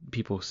hear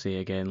people say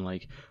again,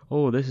 like,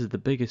 oh, this is the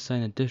biggest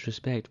sign of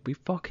disrespect. We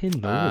fucking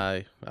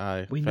know.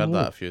 Aye. We We've heard know.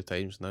 that a few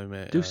times now,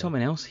 mate. Do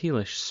something else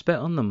heelish, spit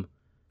on them,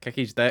 Kick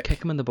his dick. kick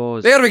them in the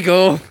balls. There we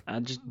go. I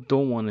just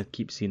don't want to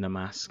keep seeing the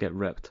masks get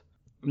ripped.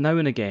 Now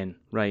and again,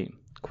 right,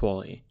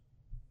 quality.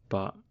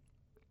 But,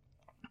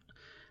 I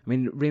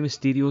mean, Rey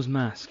Mysterio's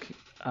mask,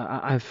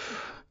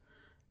 I've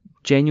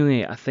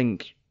genuinely, I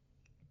think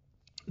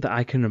that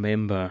I can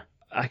remember,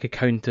 I could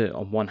count it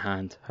on one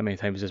hand how many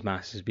times his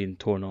mask has been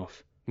torn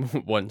off.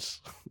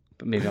 Once.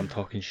 But maybe I'm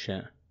talking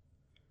shit.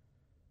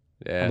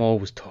 Yeah. I'm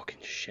always talking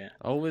shit.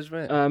 Always,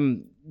 mate.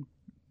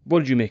 What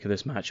did you make of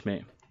this match,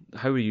 mate?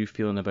 How are you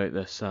feeling about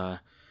this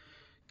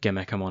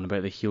gimmick I'm on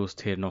about the heels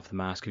tearing off the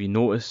mask? Have you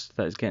noticed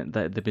that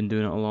that they've been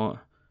doing it a lot?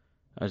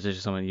 Or is it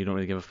just something you don't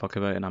really give a fuck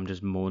about and I'm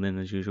just moaning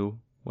as usual?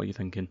 What are you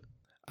thinking?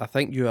 I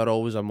think you are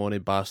always a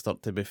moany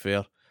bastard, to be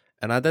fair.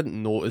 And I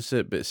didn't notice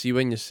it, but see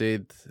when you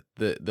said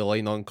the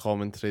line on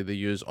commentary they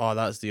use, oh,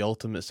 that's the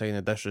ultimate sign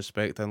of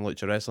disrespect in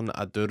lucha wrestling,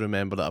 I do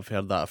remember that I've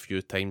heard that a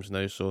few times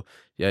now, so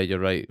yeah, you're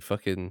right.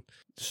 Fucking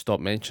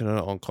stop mentioning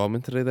it on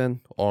commentary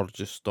then, or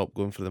just stop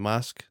going for the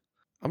mask.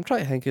 I'm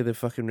trying to think of the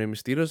fucking Rey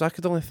Mysterios. I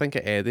could only think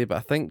of Eddie, but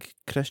I think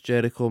Chris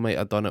Jericho might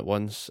have done it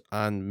once,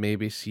 and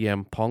maybe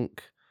CM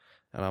Punk,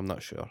 and I'm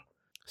not sure.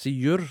 See,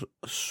 you're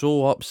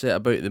so upset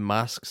about the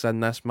masks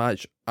in this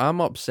match. I'm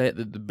upset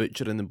that the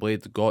Butcher and the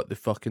Blade got the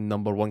fucking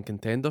number 1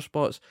 contender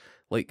spots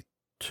like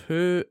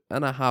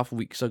 2.5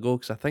 weeks ago,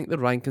 because I think the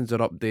rankings are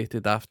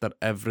updated after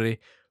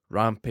every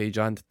Rampage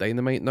and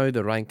Dynamite now.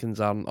 The rankings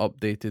aren't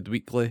updated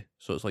weekly,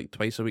 so it's like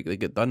twice a week they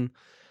get done.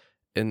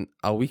 And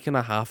a week and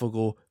a half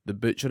ago, the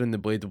Butcher and the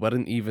Blade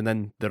weren't even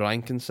in the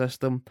ranking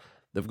system.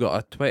 They've got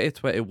a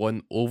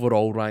 2021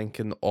 overall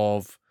ranking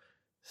of,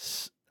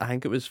 I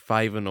think it was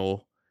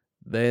 5-0.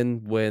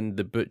 Then when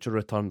the Butcher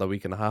returned a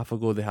week and a half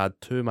ago, they had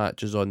 2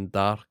 matches on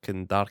Dark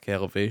and Dark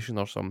Elevation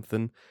or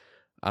something,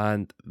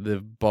 and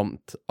they've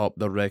bumped up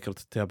their record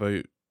to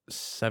about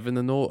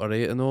 7-0 or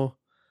 8-0,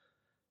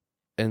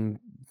 and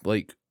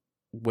like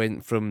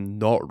went from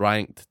not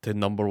ranked to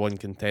number 1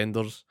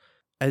 contenders.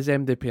 Is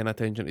MD paying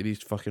attention to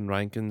these fucking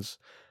rankings?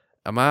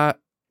 Am I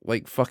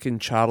like fucking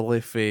Charlie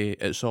Faye,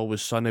 It's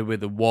Always Sunny, with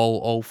the wall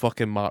all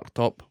fucking marked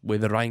up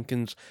with the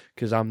rankings,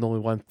 because I'm the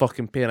only one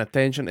fucking paying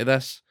attention to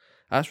this?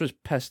 That's what's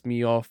pissed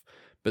me off.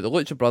 But the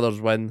Lucha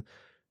Brothers win.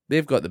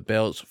 They've got the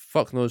belts.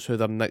 Fuck knows who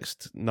their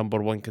next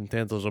number 1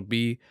 contenders will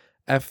be.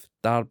 If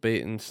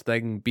Darby and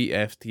Sting beat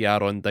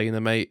FTR on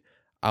Dynamite,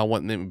 I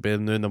want them to be the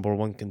new number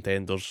 1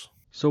 contenders.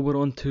 So we're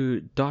on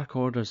to Dark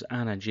Order's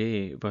Anna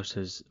Jay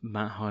versus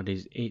Matt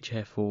Hardy's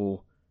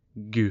HFO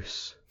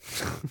Goose,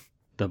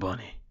 the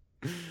Bunny.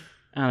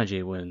 Anna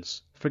Jay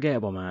wins.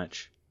 Forgettable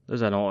match.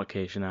 There's an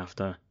altercation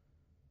after.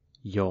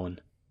 Yawn.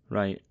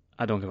 Right?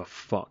 I don't give a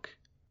fuck.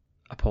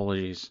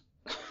 Apologies.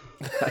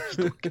 I just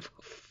don't give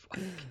a fuck.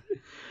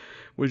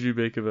 What did you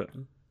make of it?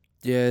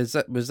 Yeah,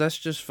 was this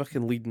just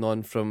fucking leading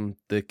on from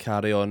the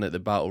carry on at the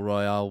Battle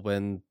Royale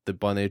when the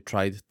Bunny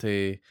tried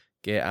to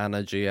get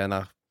Anna Jay in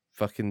a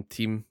fucking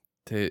team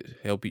to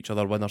help each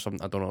other win or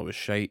something? I don't know, it was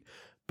shite.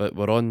 But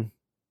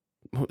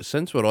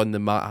since we're on the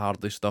Matt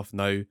Hardy stuff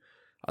now,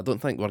 I don't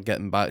think we're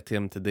getting back to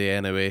him today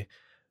anyway.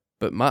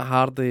 But Matt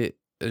Hardy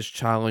has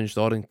challenged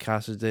Orange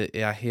Cassidy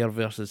in a hair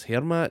versus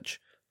hair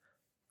match.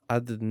 I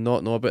did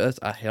not know about this.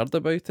 I heard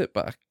about it,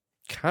 but I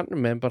can't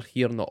remember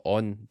hearing it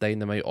on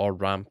Dynamite or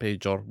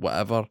Rampage or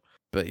whatever.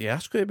 But yeah,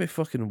 it's going to be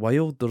fucking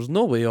wild. There's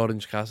no way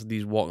Orange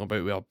Cassidy's walking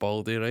about with a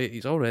baldy, right?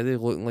 He's already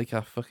looking like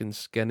a fucking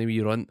skinny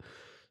wee runt.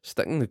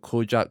 Sticking the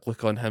Kojak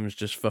look on him is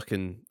just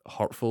fucking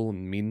hurtful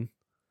and mean.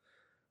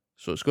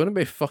 So it's going to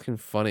be fucking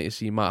funny to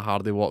see Matt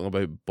Hardy walking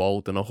about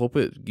bald, and I hope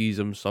it gives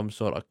him some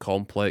sort of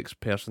complex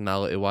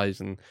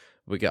personality-wise and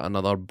we get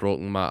another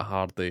broken Matt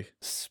Hardy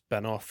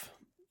spin-off.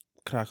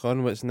 Crack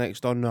on, what's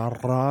next on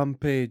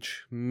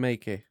Rampage,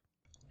 Mikey?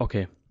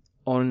 Okay,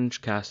 Orange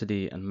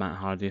Cassidy and Matt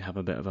Hardy have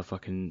a bit of a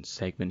fucking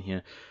segment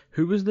here.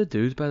 Who was the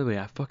dude, by the way?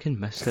 I fucking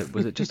missed it.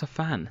 Was it just a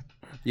fan?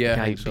 Yeah,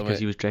 guy, I think so, because mate.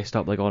 he was dressed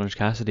up like Orange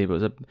Cassidy,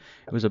 but it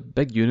was a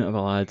big unit of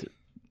a lad,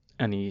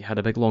 and he had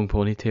a big long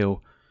ponytail,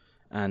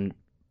 and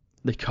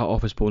they cut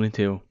off his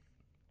ponytail.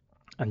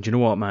 And do you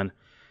know what, man?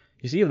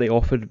 You see, if they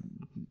offered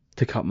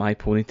to cut my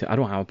ponytail, I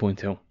don't have a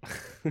ponytail.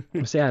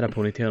 Say I had a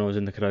ponytail and I was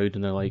in the crowd,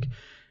 and they're like,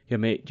 "Yeah,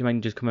 mate, do you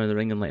mind just coming out of the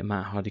ring and letting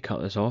Matt Hardy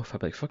cut this off?" I'd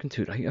be like, "Fucking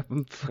too right,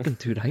 I'm fucking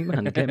too right,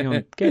 man. Get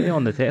me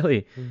on the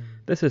telly.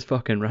 This is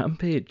fucking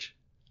Rampage."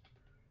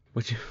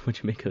 What'd you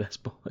make of this,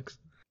 bollocks?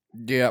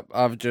 Yep,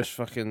 I've just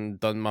fucking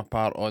done my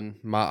part on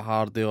Matt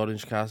Hardy,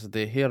 Orange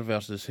Cassidy, hair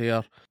versus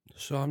hair.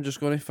 So I'm just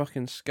going to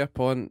fucking skip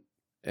on.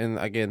 And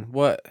again,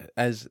 what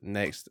is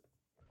next?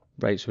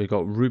 Right, so we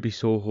got Ruby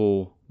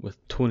Soho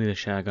with Tony the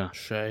Shagger,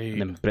 Shite.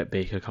 and then Britt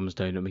Baker comes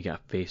down and we get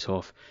a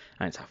face-off,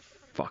 and it's a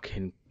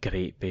fucking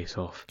great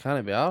face-off. Can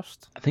it be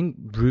arsed? I think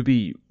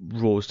Ruby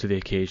rose to the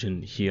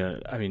occasion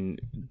here. I mean,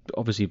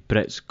 obviously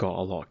Britt's got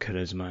a lot of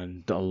charisma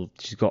and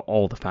she's got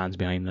all the fans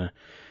behind her.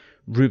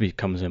 Ruby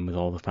comes in with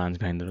all the fans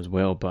behind her as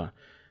well, but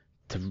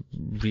to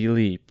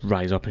really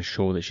rise up and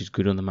show that she's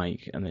good on the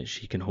mic and that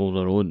she can hold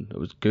her own, it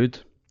was good.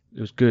 It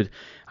was good.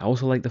 I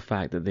also like the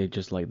fact that they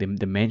just like they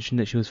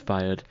mentioned that she was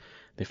fired,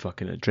 they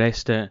fucking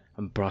addressed it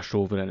and brushed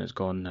over it and it's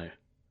gone now.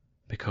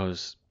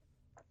 Because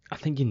I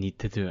think you need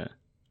to do it.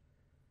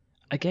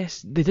 I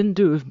guess they didn't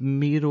do it with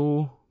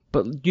Miro,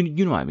 but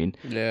you know what I mean.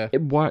 Yeah.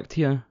 It worked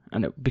here,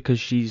 and because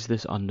she's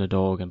this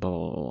underdog and blah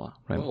blah blah blah.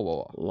 Right? Blah,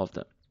 blah, blah. Loved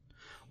it.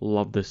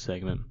 Loved this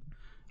segment.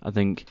 I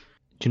think.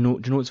 Do you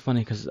know what's funny?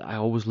 Because I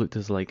always looked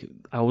at, you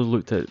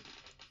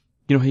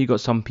know how you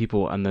got some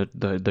people and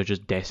they're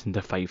just destined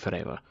to fight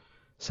forever.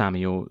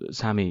 Sami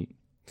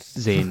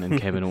Zayn and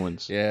Kevin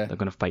Owens. Yeah. They're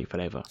gonna fight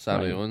forever.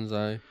 Sami right? Owens,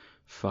 aye.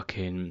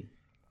 Fucking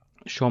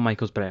Shawn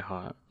Michaels, Bret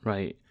Hart,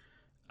 right?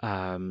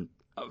 You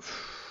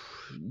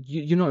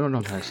know what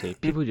I'm trying to say.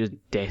 People are just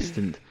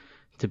destined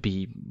to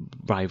be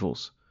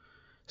rivals.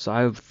 So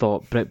I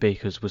thought Britt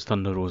Baker's was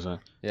Thunder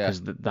Rosa. Yeah.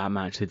 Because that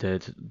match they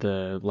did,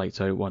 the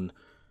Lights Out one,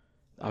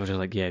 I was just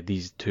like, yeah,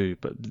 these two.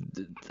 But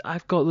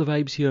I've got the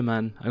vibes here,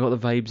 man. I got the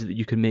vibes that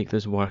you can make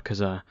this work as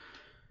a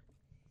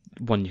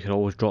one you can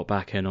always drop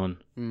back in on.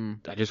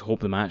 I just hope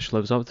the match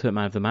lives up to it,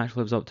 man. If the match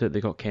lives up to it, they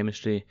got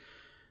chemistry.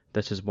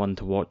 This is one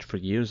to watch for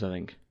years, I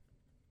think.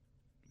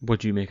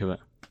 What do you make of it?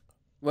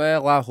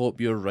 Well, I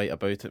hope you're right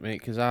about it, mate,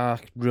 because I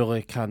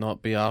really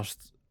cannot be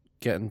arsed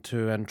getting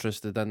too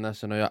interested in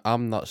this, and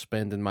I'm not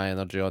spending my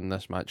energy on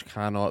this match.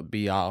 Cannot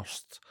be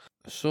arsed.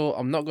 So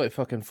I'm not going to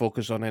fucking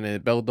focus on any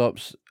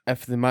build-ups.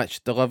 If the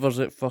match delivers,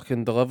 it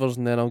fucking delivers,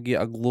 and then I'll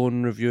get a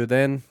glowing review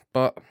then.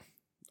 But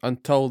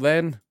until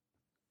then,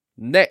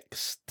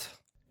 next.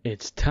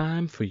 It's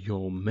time for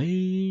your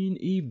main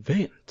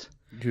event.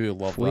 You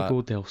love Fuego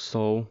that. del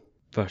Sol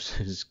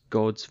versus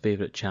God's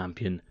favourite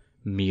champion,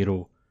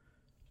 Miro.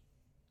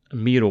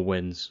 Miro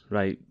wins,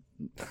 right?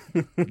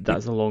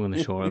 That's the long and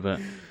the short of it.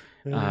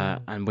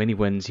 And when he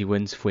wins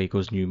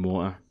Fuego's new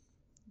motor.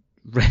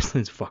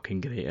 Wrestling's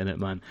fucking great, innit,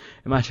 man?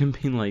 Imagine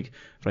being like,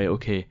 right,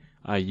 okay,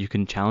 you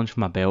can challenge for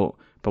my belt,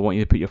 but I want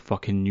you to put your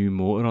fucking new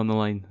motor on the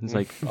line. It's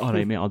like,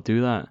 alright, mate, I'll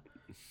do that.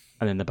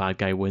 And then the bad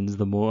guy wins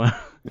the motor.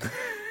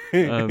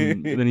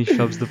 Then he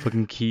shoves the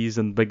fucking keys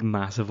and big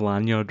massive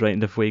lanyard right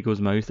into Fuego's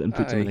mouth and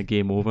puts him in a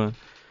game over. And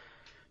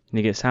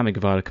you get Sammy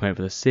Guevara come out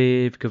for the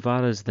save.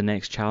 Guevara's the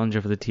next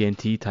challenger for the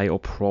TNT title,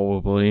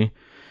 probably.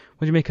 What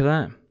do you make of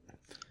that?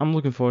 I'm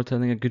looking forward to, I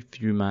think, a good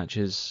few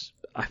matches.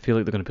 I feel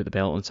like they're going to put the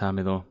belt on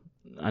Sammy, though.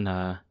 And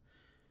I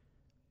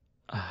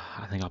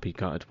think I'll be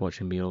gutted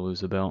watching Miro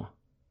lose the belt.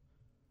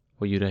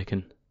 What do you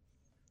reckon?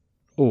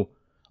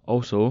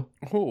 Also,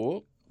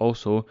 do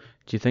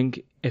you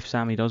think if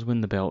Sammy does win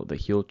the belt that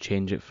he'll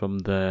change it from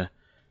the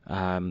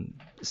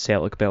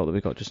Celtic belt that we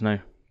got just now?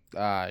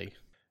 Aye.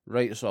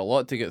 Right, so a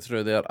lot to get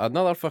through there.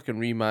 Another fucking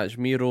rematch,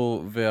 Miro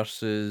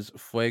versus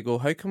Fuego.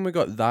 How come we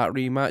got that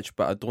rematch,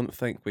 but I don't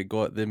think we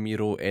got the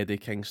Miro-Eddie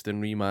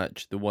Kingston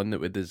rematch, the one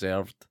that we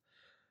deserved?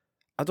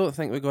 I don't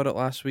think we got it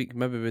last week.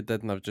 Maybe we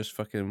did and I've just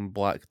fucking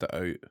blacked it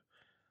out.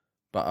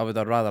 But I would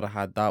have rather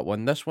had that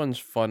one. This one's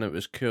fun, it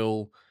was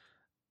cool,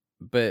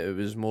 but it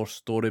was more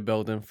story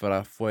building for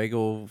a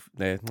Fuego,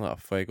 not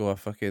a Fuego, a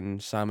fucking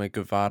Sammy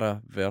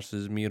Guevara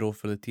versus Miro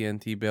for the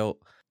TNT belt.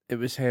 It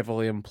was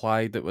heavily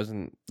implied, it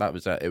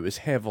was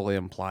heavily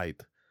implied.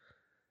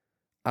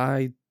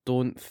 I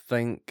don't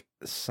think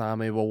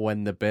Sammy will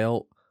win the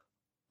belt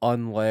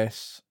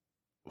unless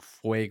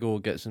Fuego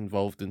gets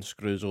involved and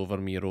screws over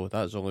Miro.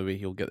 That's the only way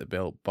he'll get the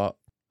belt. But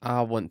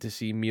I want to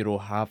see Miro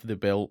have the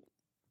belt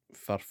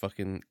for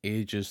fucking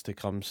ages to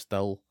come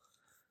still.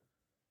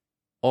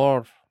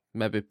 Or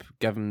maybe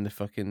give him the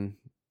fucking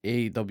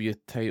AEW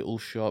title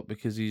shot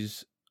because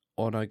he's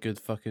on a good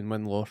fucking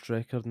win-loss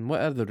record. And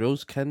what are the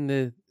rules? Can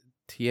the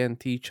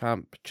TNT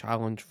champ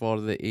challenge for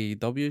the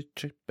AEW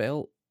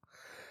belt?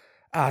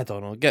 I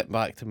don't know. Get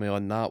back to me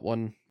on that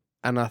one.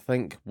 And I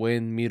think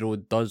when Miro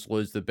does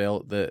lose the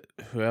belt, that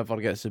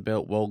whoever gets the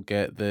belt will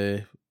get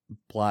the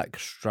black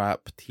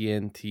strap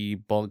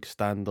TNT bog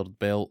standard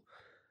belt.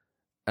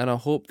 And I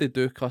hope they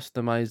do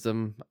customise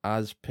them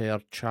as per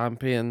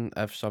champion.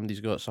 If somebody's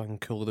got something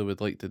cool they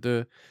would like to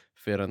do,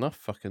 fair enough,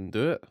 fucking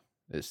do it.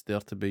 It's there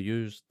to be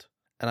used.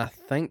 And I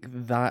think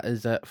that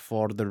is it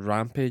for the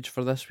Rampage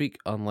for this week,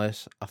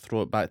 unless I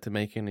throw it back to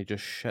Mikey and he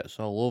just shits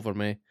all over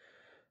me.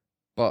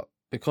 But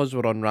because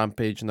we're on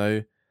Rampage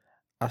now,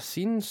 I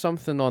seen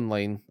something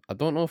online, I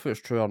don't know if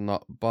it's true or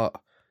not, but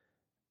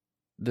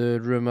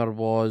the rumour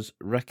was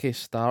Ricky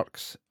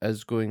Starks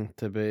is going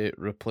to be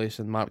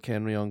replacing Mark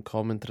Henry on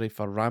commentary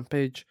for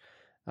Rampage.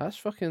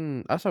 That's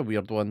a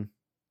weird one.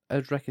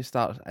 Is Ricky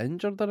Starks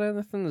injured or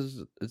anything?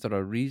 Is there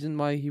a reason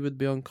why he would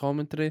be on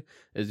commentary?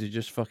 Is he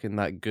just fucking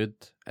that good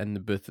in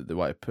the booth that they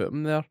want to put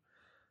him there?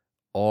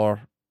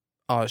 Or,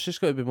 it's just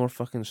got to be more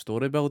fucking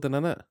story building,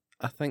 innit?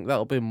 I think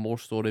that'll be more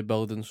story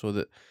building so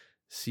that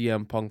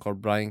CM Punk or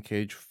Brian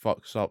Cage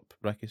fucks up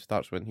Ricky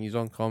Starks when he's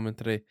on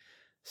commentary,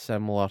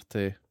 similar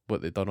to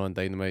what they done on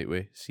Dynamite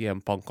with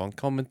CM Punk on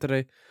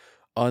commentary,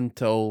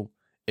 until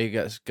he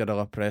gets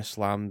Gorilla Press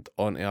slammed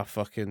onto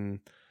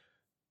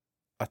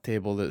a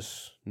table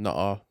that's not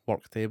a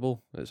work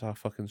table, it's a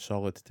fucking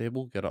solid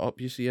table. Get it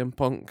up, you CM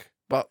Punk.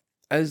 But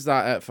is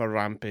that it for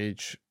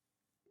Rampage?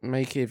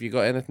 Mikey, have you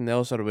got anything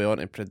else, or are we on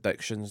to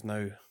predictions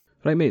now?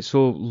 Right, mate,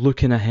 so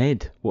looking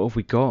ahead, what have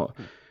we got?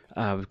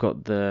 We've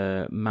got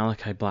the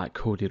Malachi Black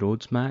Cody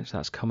Rhodes match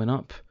that's coming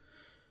up.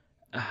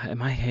 In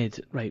my head,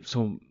 right,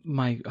 so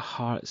my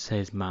heart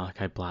says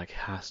Malachi Black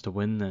has to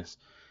win this,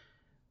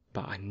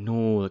 but I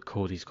know that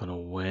Cody's gonna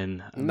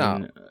win. I mean,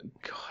 God,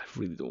 I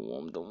really don't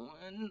want him to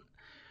win.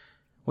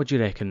 What do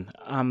you reckon?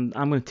 I'm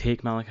gonna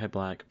take Malachi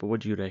Black, but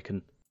what do you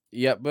reckon?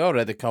 Yep, we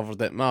already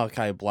covered it.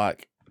 Malachi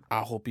Black,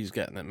 I hope he's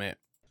getting it, mate.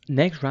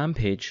 Next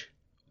Rampage,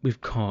 we've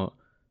got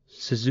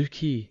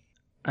Suzuki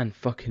and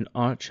fucking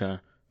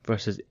Archer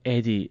versus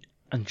Eddie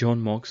and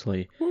John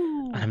Moxley.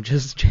 Woo. And I've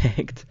just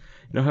checked.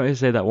 You know how I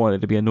said I wanted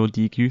it to be a no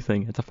DQ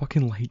thing? It's a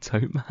fucking lights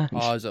out match.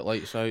 Oh, is it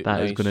lights out?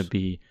 That is going to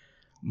be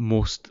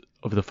most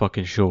of the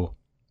fucking show.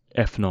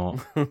 If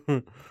not,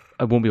 it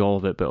won't be all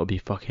of it, but it'll be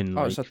fucking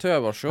it's a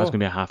 2-hour show. It's going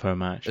to be a half-hour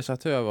match. It's a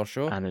 2-hour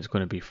show. And it's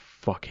going to be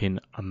fucking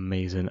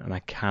amazing, and I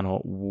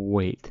cannot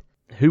wait.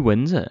 Who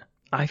wins it?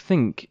 I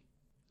think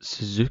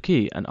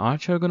Suzuki and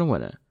Archer are going to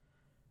win it.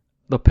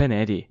 They'll pin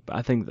Eddie, but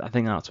I think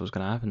that's what's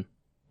going to happen.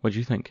 What do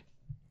you think?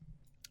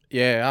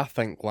 Yeah, I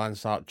think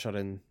Lance Archer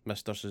and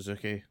Mr.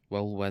 Suzuki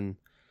will win.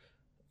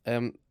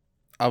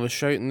 I was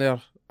shouting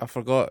there I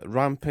forgot,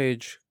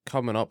 Rampage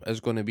coming up is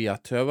going to be a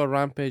 2-hour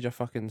Rampage, a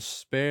fucking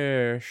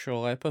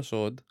special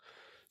episode.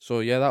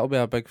 So yeah, that'll be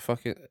a big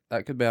fucking,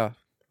 that could be a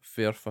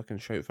fair fucking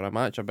shout for a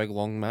match, a big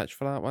long match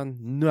for that one.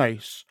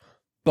 Nice.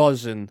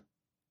 Buzzing.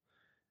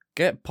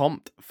 Get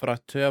pumped for a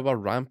 2-hour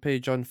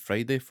Rampage on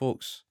Friday,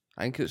 folks.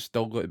 I think it's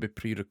still got to be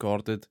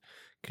pre-recorded,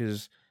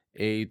 because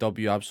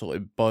AEW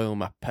absolutely boil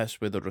my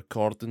piss with the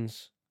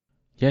recordings.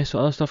 Yeah, so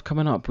other stuff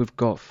coming up. We've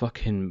got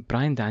fucking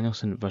Bryan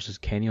Danielson versus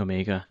Kenny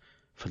Omega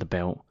for the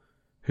belt.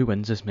 Who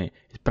wins this, mate?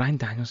 It's Bryan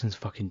Danielson's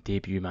fucking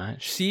debut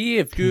match. See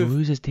if Can he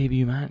lose his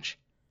debut match?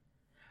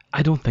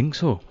 I don't think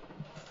so.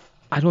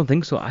 I think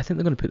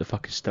they're going to put the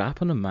fucking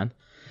strap on him, man.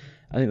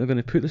 I think they're going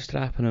to put the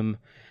strap on him,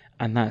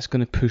 and that's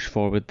going to push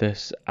forward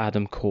this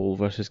Adam Cole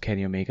versus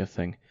Kenny Omega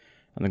thing.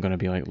 And they're going to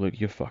be like, look,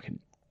 you're fucking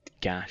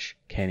gash,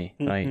 Kenny,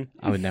 right?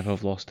 I would never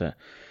have lost it.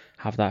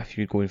 Have that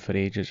feud going for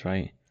ages,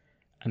 right?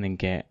 And then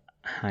get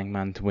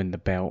Hangman to win the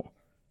belt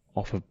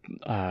off of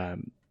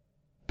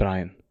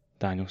Bryan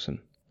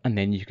Danielson. And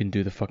then you can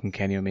do the fucking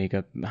Kenny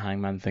Omega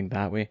Hangman thing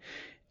that way.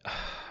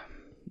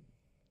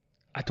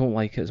 I don't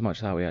like it as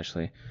much that way,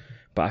 actually.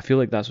 But I feel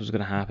like that's what's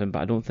going to happen.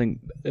 But I don't think...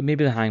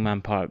 Maybe the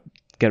Hangman part,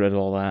 get rid of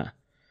all that.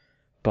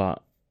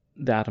 But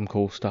the Adam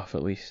Cole stuff,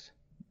 at least.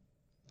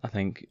 I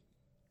think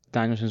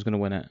Danielson's going to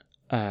win it.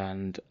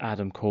 And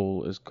Adam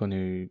Cole is going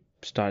to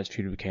start his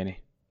feud with Kenny.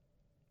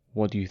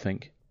 What do you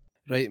think?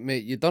 Right,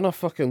 mate, you done a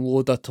fucking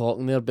load of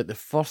talking there, but the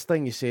first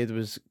thing you said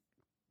was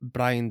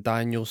Bryan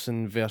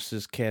Danielson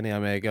versus Kenny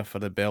Omega for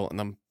the belt, and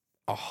I'm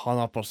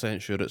 100%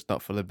 sure it's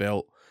not for the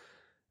belt.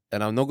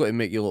 And I'm not going to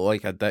make you look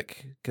like a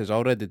dick, because I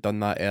already done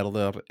that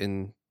earlier,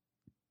 and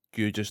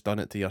you just done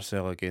it to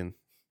yourself again.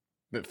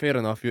 But fair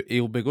enough,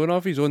 he'll be going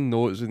off his own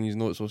notes, and his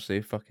notes will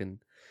say fucking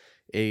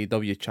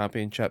AEW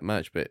Championship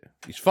match, but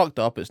he's fucked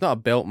up. It's not a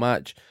belt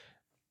match.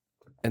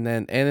 And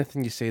then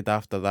anything you said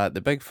after that,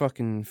 the big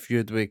fucking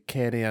feud with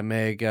Kenny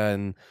Omega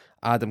and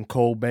Adam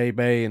Cole,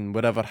 baby, and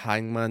whatever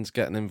Hangman's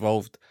getting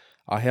involved.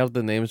 I heard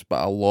the names, but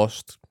I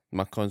lost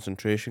my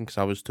concentration because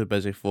I was too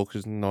busy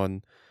focusing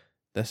on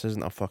this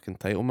isn't a fucking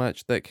title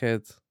match,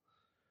 dickhead.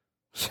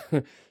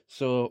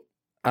 So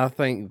I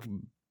think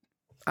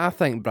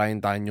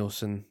Bryan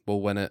Danielson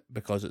will win it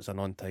because it's a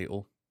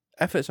non-title.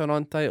 If it's a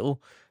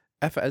non-title,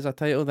 if it is a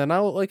title, then I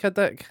look like a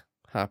dick.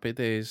 Happy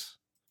days.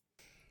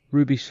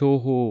 Ruby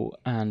Soho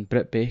and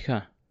Britt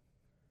Baker.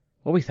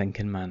 What are we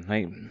thinking, man?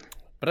 Right?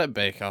 Britt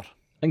Baker.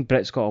 I think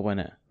Britt's got to win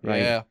it,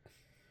 right? Yeah.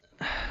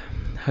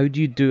 How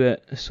do you do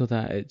it so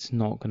that it's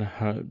not going to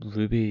hurt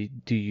Ruby?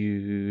 Do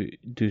you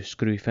do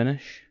screwy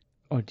finish?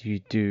 Or do you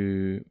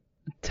do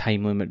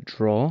time limit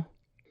draw?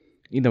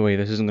 Either way,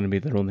 this isn't going to be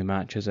their only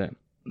match, is it?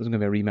 There's going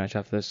to be a rematch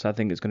after this. I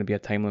think it's going to be a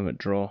time limit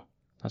draw.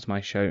 That's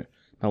my shout.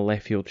 My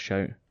left field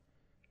shout.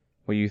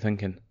 What are you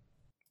thinking?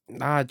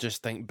 I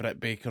just think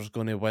Britt Baker's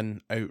going to win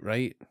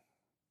outright.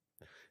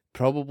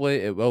 Probably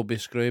it will be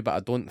screwy, but I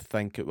don't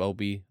think it will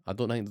be. I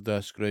don't think they'll do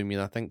a screw. I mean,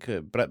 I think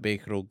Britt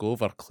Baker will go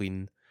over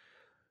clean.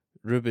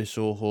 Ruby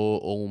Soho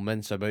will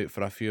mince about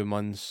for a few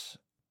months.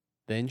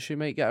 Then she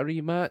might get a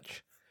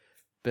rematch.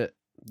 But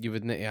you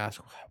would need to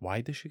ask,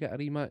 why does she get a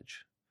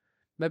rematch?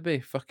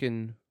 Maybe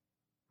fucking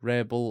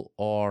Rebel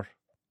or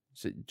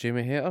is it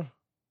Jamie Hayter?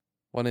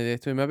 One of the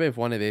two. Maybe if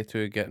one of the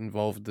two get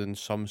involved in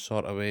some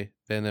sort of way,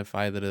 then if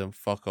either of them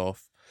fuck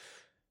off,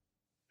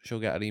 she'll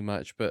get a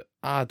rematch. But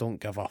I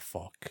don't give a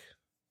fuck.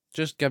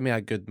 Just give me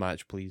a good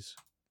match, please.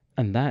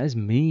 And that is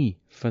me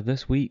for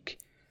this week.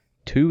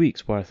 2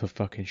 weeks worth of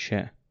fucking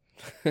shit.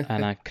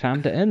 And I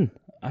crammed it in.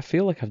 I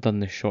feel like I've done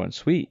this short and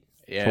sweet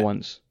for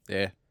once.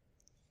 Yeah.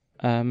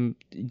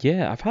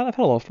 Yeah, I've had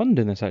a lot of fun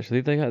doing this actually.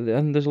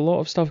 And there's a lot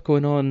of stuff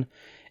going on.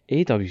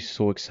 AEW is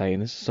so exciting.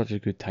 This is such a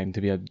good time to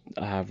be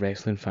a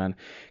wrestling fan.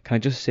 Can I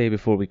just say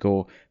before we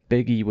go,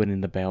 Big E winning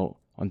the belt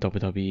on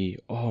WWE.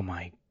 Oh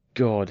my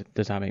god,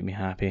 does that make me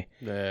happy?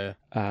 Yeah.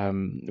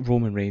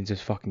 Roman Reigns is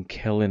fucking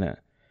killing it.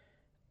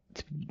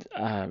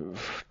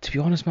 To be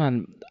honest,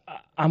 man,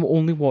 I'm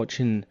only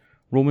watching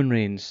Roman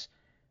Reigns,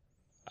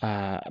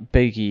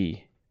 Big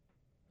E,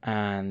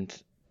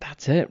 and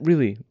that's it,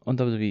 really, on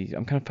WWE.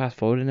 I'm kind of fast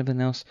forwarding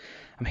everything else.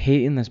 I'm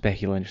hating this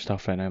Becky Lynch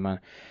stuff right now, man.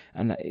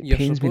 And it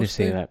pains me to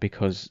say that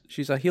because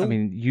she's a heel. I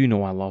mean, you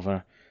know I love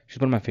her. She's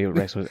one of my favourite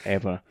wrestlers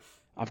ever.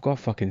 I've got a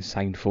fucking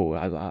signed photo.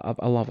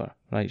 I love her,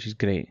 right? She's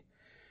great.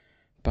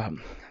 But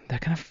they're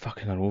kind of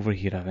fucking her over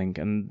here, I think.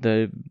 And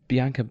the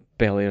Bianca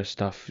Belair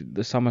stuff,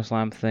 the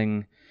SummerSlam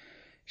thing,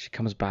 she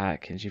comes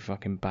back and she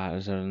fucking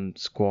batters her and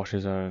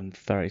squashes her in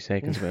 30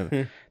 seconds,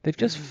 whatever. They've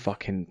just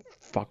fucking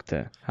fucked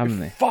it,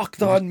 haven't they?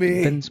 Fucked on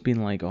me! Vince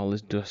been like, oh,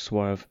 let's do a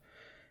swerve.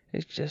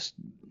 It's just,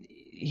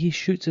 he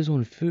shoots his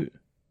own foot.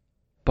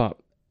 But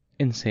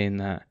in saying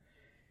that,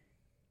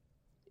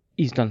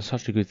 he's done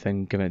such a good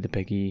thing giving it to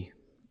Big E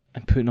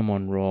and putting him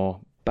on Raw,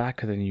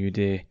 back of the New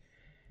Day.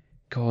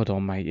 God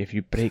almighty, if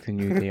you break the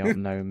New Day up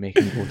now and make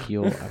him go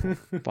heel,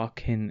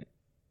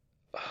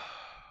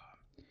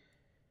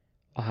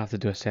 I'll have to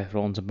do a Seth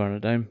Rollins and burn it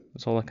down.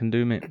 That's all I can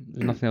do, mate.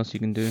 There's nothing else you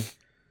can do.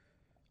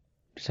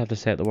 Just have to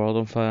set the world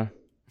on fire.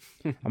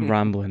 I'm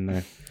rambling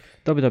now.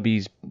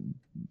 WWE's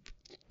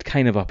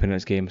kind of upping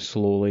its game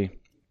slowly.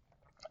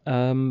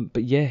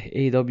 But yeah,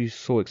 AEW's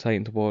so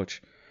exciting to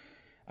watch.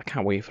 I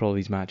can't wait for all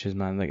these matches,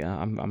 man. Like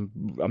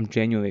I'm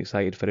genuinely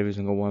excited for every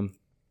single one.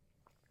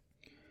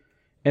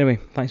 Anyway,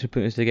 thanks for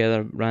putting this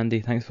together, Randy.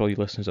 Thanks for all you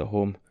listeners at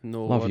home.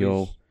 No Love you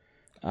worries.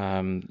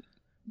 all.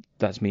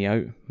 That's me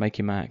out.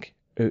 Mikey Mac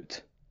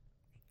out.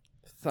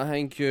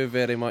 Thank you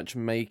very much,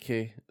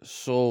 Mikey.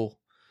 So,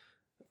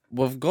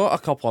 we've got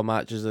a couple of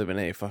matches that we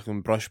need to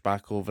fucking brush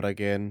back over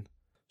again.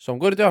 So I'm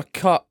going to do a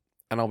cut,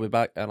 and I'll be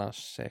back in a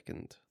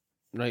second.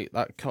 Right,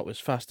 that cut was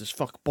fast as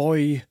fuck,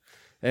 boy.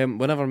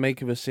 Whenever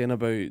Mikey was saying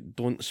about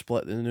don't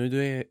split the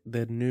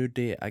New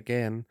Day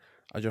again,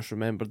 I just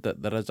remembered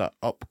that there is an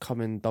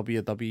upcoming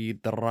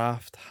WWE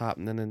draft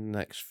happening in the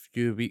next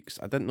few weeks.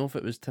 I didn't know if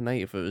it was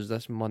tonight, if it was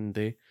this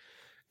Monday,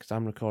 because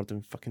I'm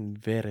recording fucking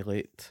very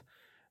late.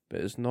 But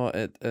it's not.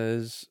 It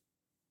is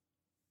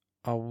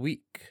a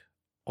week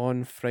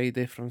on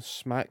Friday from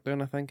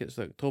SmackDown, I think. It's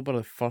October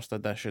the 1st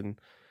edition.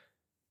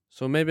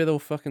 So maybe they'll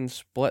fucking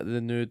split the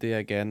New Day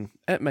again.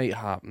 It might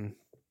happen.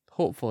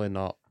 Hopefully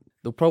not.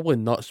 They'll probably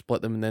not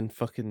split them and then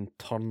fucking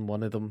turn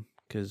one of them,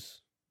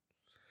 because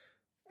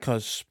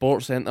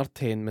sports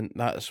entertainment,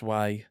 that's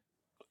why.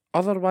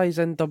 Otherwise,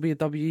 in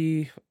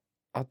WWE,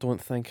 I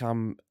don't think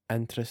I'm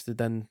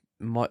interested in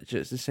much.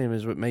 It's the same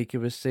as what Mikey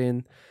was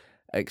saying,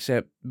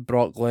 except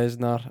Brock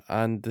Lesnar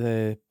and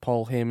the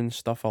Paul Heyman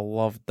stuff. I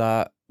loved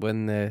that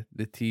when they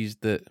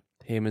teased that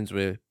Heyman's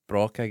with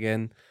Brock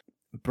again.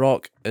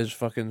 Brock is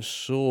fucking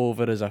so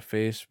over as a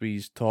face with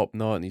his top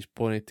knot and his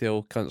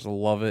ponytail. Cunts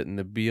love it, and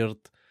the beard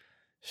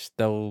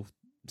still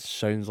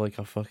sounds like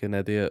a fucking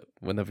idiot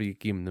whenever you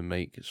give him the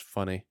mic. It's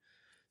funny.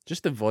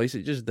 Just the voice,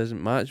 it just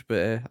doesn't match,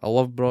 but I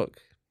love Brock.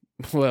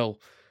 Well,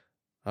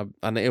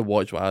 I need to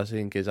watch what I say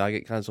in case I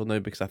get cancelled now,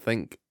 because I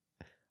think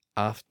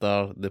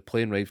after the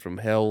Plane Ride from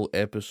Hell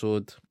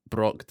episode,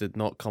 Brock did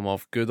not come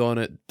off good on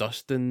it.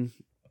 Dustin,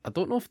 I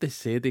don't know if they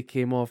said he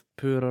came off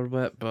poor or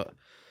what, but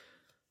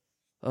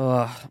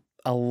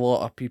a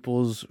lot of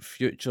people's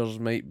futures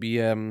might be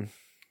in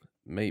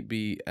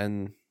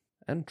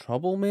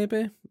trouble,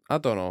 maybe? I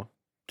don't know.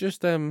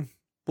 Just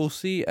we'll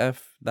see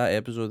if that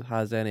episode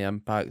has any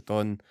impact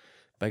on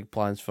big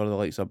plans for the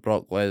likes of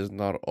Brock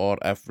Lesnar, or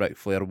if Ric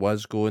Flair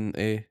was going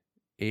to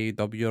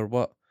AEW or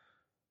what.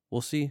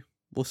 We'll see.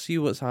 We'll see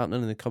what's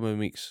happening in the coming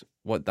weeks,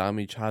 what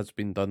damage has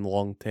been done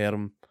long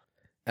term.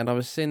 And I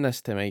was saying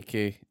this to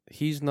Mikey,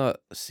 he's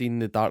not seen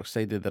the dark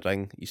side of the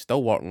ring. He's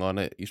still working on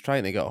it. He's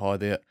trying to get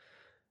hold of it.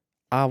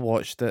 I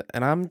watched it,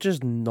 and I'm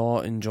just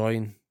not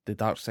enjoying the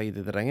dark side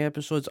of the ring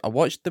episodes. I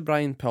watched the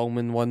Brian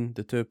Pillman one,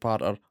 the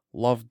 2-parter,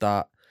 loved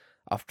that.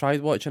 I've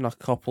tried watching a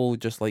couple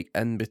just like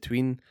in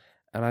between,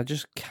 and I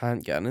just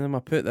can't get into them. I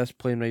put this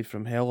Plane Ride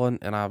from Hell on,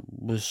 and I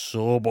was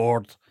so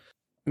bored.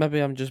 Maybe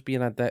I'm just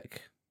being a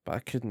dick, but I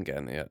couldn't get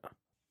into it.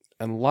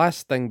 And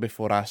last thing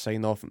before I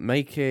sign off,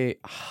 Mikey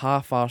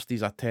half-arsed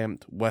his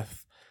attempt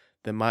with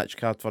the match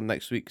card for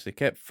next week, because they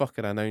kept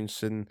fucking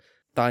announcing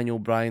Daniel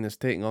Bryan is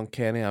taking on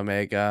Kenny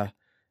Omega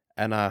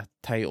in a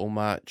title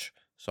match.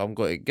 So I'm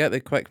going to get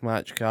the quick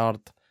match card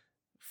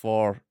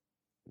for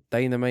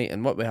Dynamite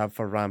and what we have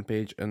for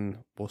Rampage, and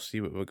we'll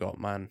see what we got,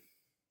 man.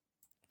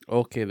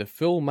 Okay, the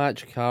full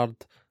match card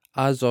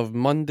as of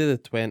Monday the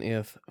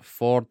 20th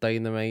for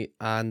Dynamite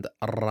and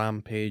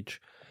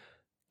Rampage.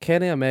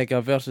 Kenny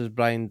Omega versus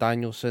Bryan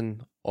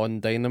Danielson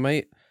on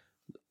Dynamite.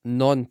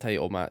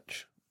 Non-title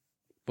match.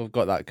 We've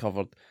got that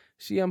covered.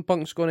 CM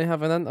Punk's going to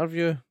have an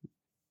interview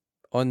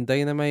on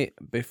Dynamite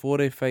before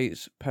he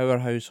fights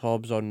Powerhouse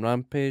Hobbs on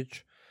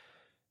Rampage.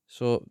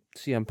 So,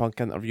 CM Punk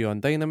interview on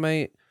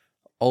Dynamite.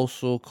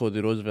 Also,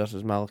 Cody Rhodes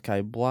versus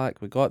Malachi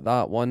Black. We got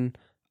that one.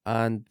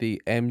 And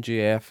the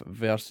MJF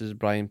versus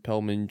Brian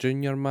Pillman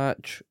Jr.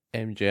 match.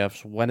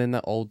 MJF's winning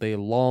it all day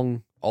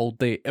long. All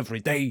day, every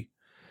day.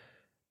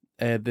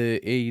 The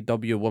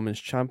AEW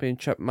Women's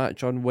Championship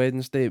match on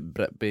Wednesday.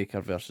 Britt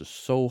Baker versus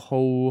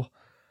Soho.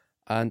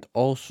 And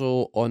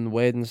also on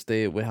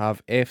Wednesday, we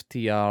have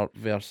FTR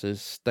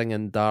versus Sting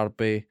and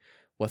Darby,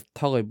 with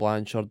Tully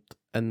Blanchard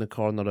in the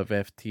corner of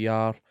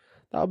FTR.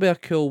 That'll be a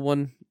cool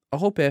one. I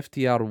hope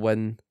FTR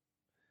win,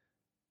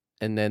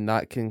 and then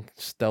that can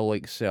still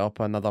set up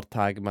another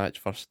tag match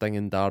for Sting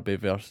and Darby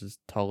versus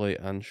Tully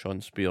and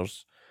Shawn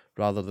Spears,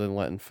 rather than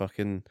letting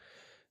fucking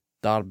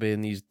Darby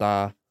and his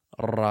da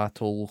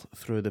rattle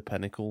through the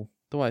Pinnacle.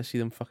 Don't want to see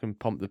them fucking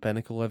pump the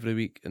Pinnacle every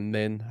week and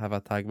then have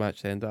a tag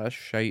match then. That's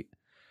shite.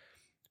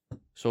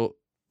 So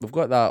we've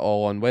got that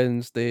all on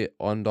Wednesday,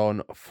 and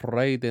on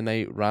Friday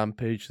night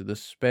Rampage, the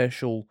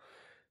special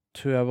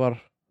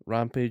 2-hour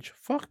Rampage.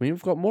 Fuck me,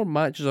 we've got more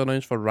matches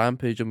announced for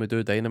Rampage than we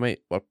do Dynamite.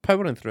 We're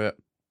powering through it.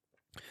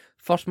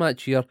 First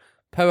match here,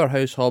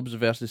 Powerhouse Hobbs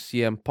versus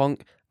CM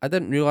Punk. I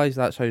didn't realise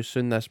that's how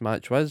soon this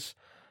match was.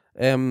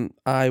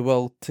 I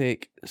will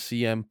take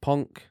CM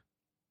Punk.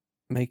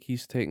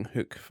 Mikey's taking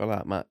Hook for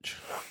that match.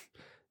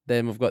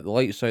 Then we've got the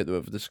lights out that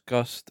we've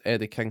discussed.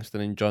 Eddie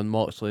Kingston and Jon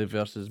Moxley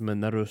versus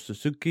Minoru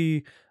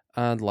Suzuki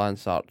and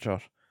Lance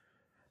Archer.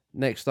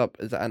 Next up,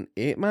 is it an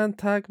 8-man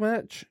tag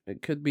match?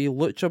 It could be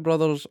Lucha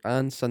Brothers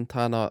and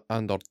Santana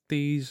and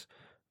Ortiz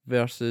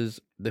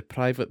versus the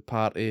Private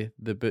Party,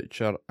 the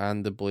Butcher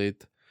and the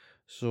Blade.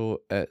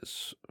 So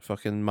it's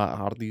fucking Matt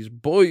Hardy's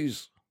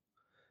boys.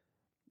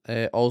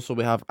 Also,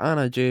 we have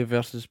Anna Jay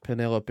versus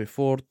Penelope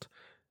Ford.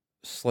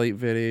 Slight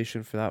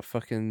variation for that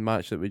fucking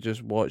match that we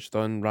just watched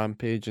on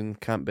Rampage and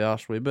can't be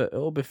arsed with, but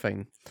it'll be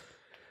fine.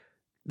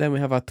 Then we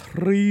have a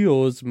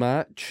trios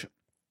match.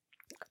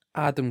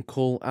 Adam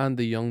Cole and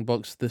the Young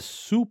Bucks, the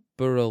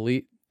Super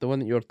Elite, the one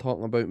that you're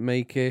talking about,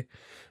 Mikey,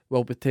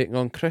 will be taking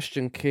on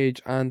Christian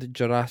Cage and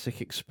Jurassic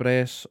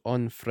Express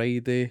on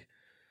Friday.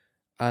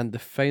 And the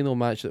final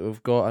match that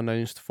we've got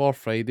announced for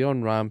Friday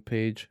on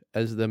Rampage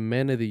is the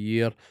Men of the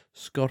Year,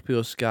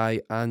 Scorpio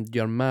Sky and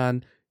your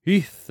man,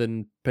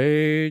 Ethan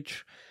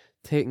Page,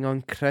 taking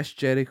on Chris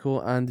Jericho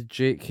and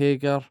Jake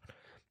Hager.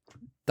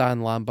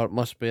 Dan Lambert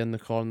must be in the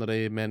corner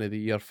of Men of the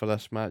Year for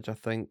this match, I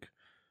think.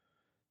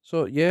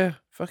 So, yeah,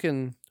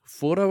 fucking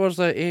 4 hours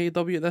of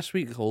AEW this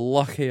week.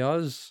 Lucky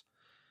us.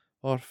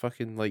 Or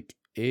fucking, 8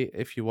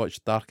 if you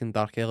watch Dark and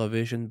Dark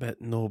Elevation,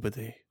 but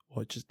nobody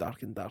watches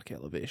Dark and Dark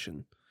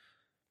Elevation.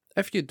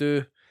 If you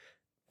do,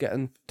 get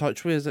in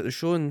touch with us at the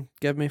show and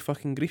give me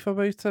fucking grief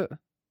about it.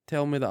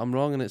 Tell me that I'm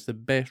wrong and it's the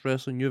best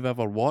wrestling you've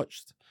ever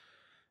watched.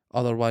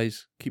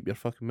 Otherwise, keep your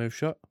fucking mouth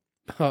shut.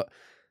 But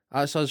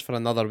that's us for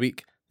another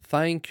week.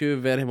 Thank you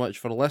very much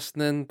for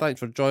listening. Thanks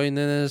for joining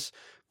us.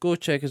 Go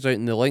check us out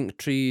in the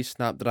Linktree,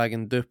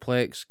 Snapdragon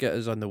Duplex. Get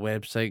us on the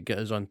website. Get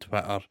us on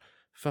Twitter.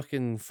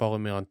 Fucking follow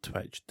me on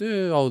Twitch.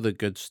 Do all the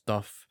good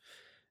stuff.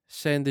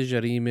 Send us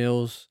your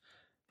emails.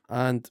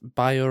 And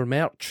buy our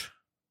merch.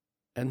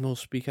 And we'll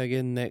speak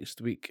again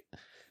next week.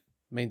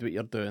 Mind what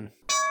you're doing.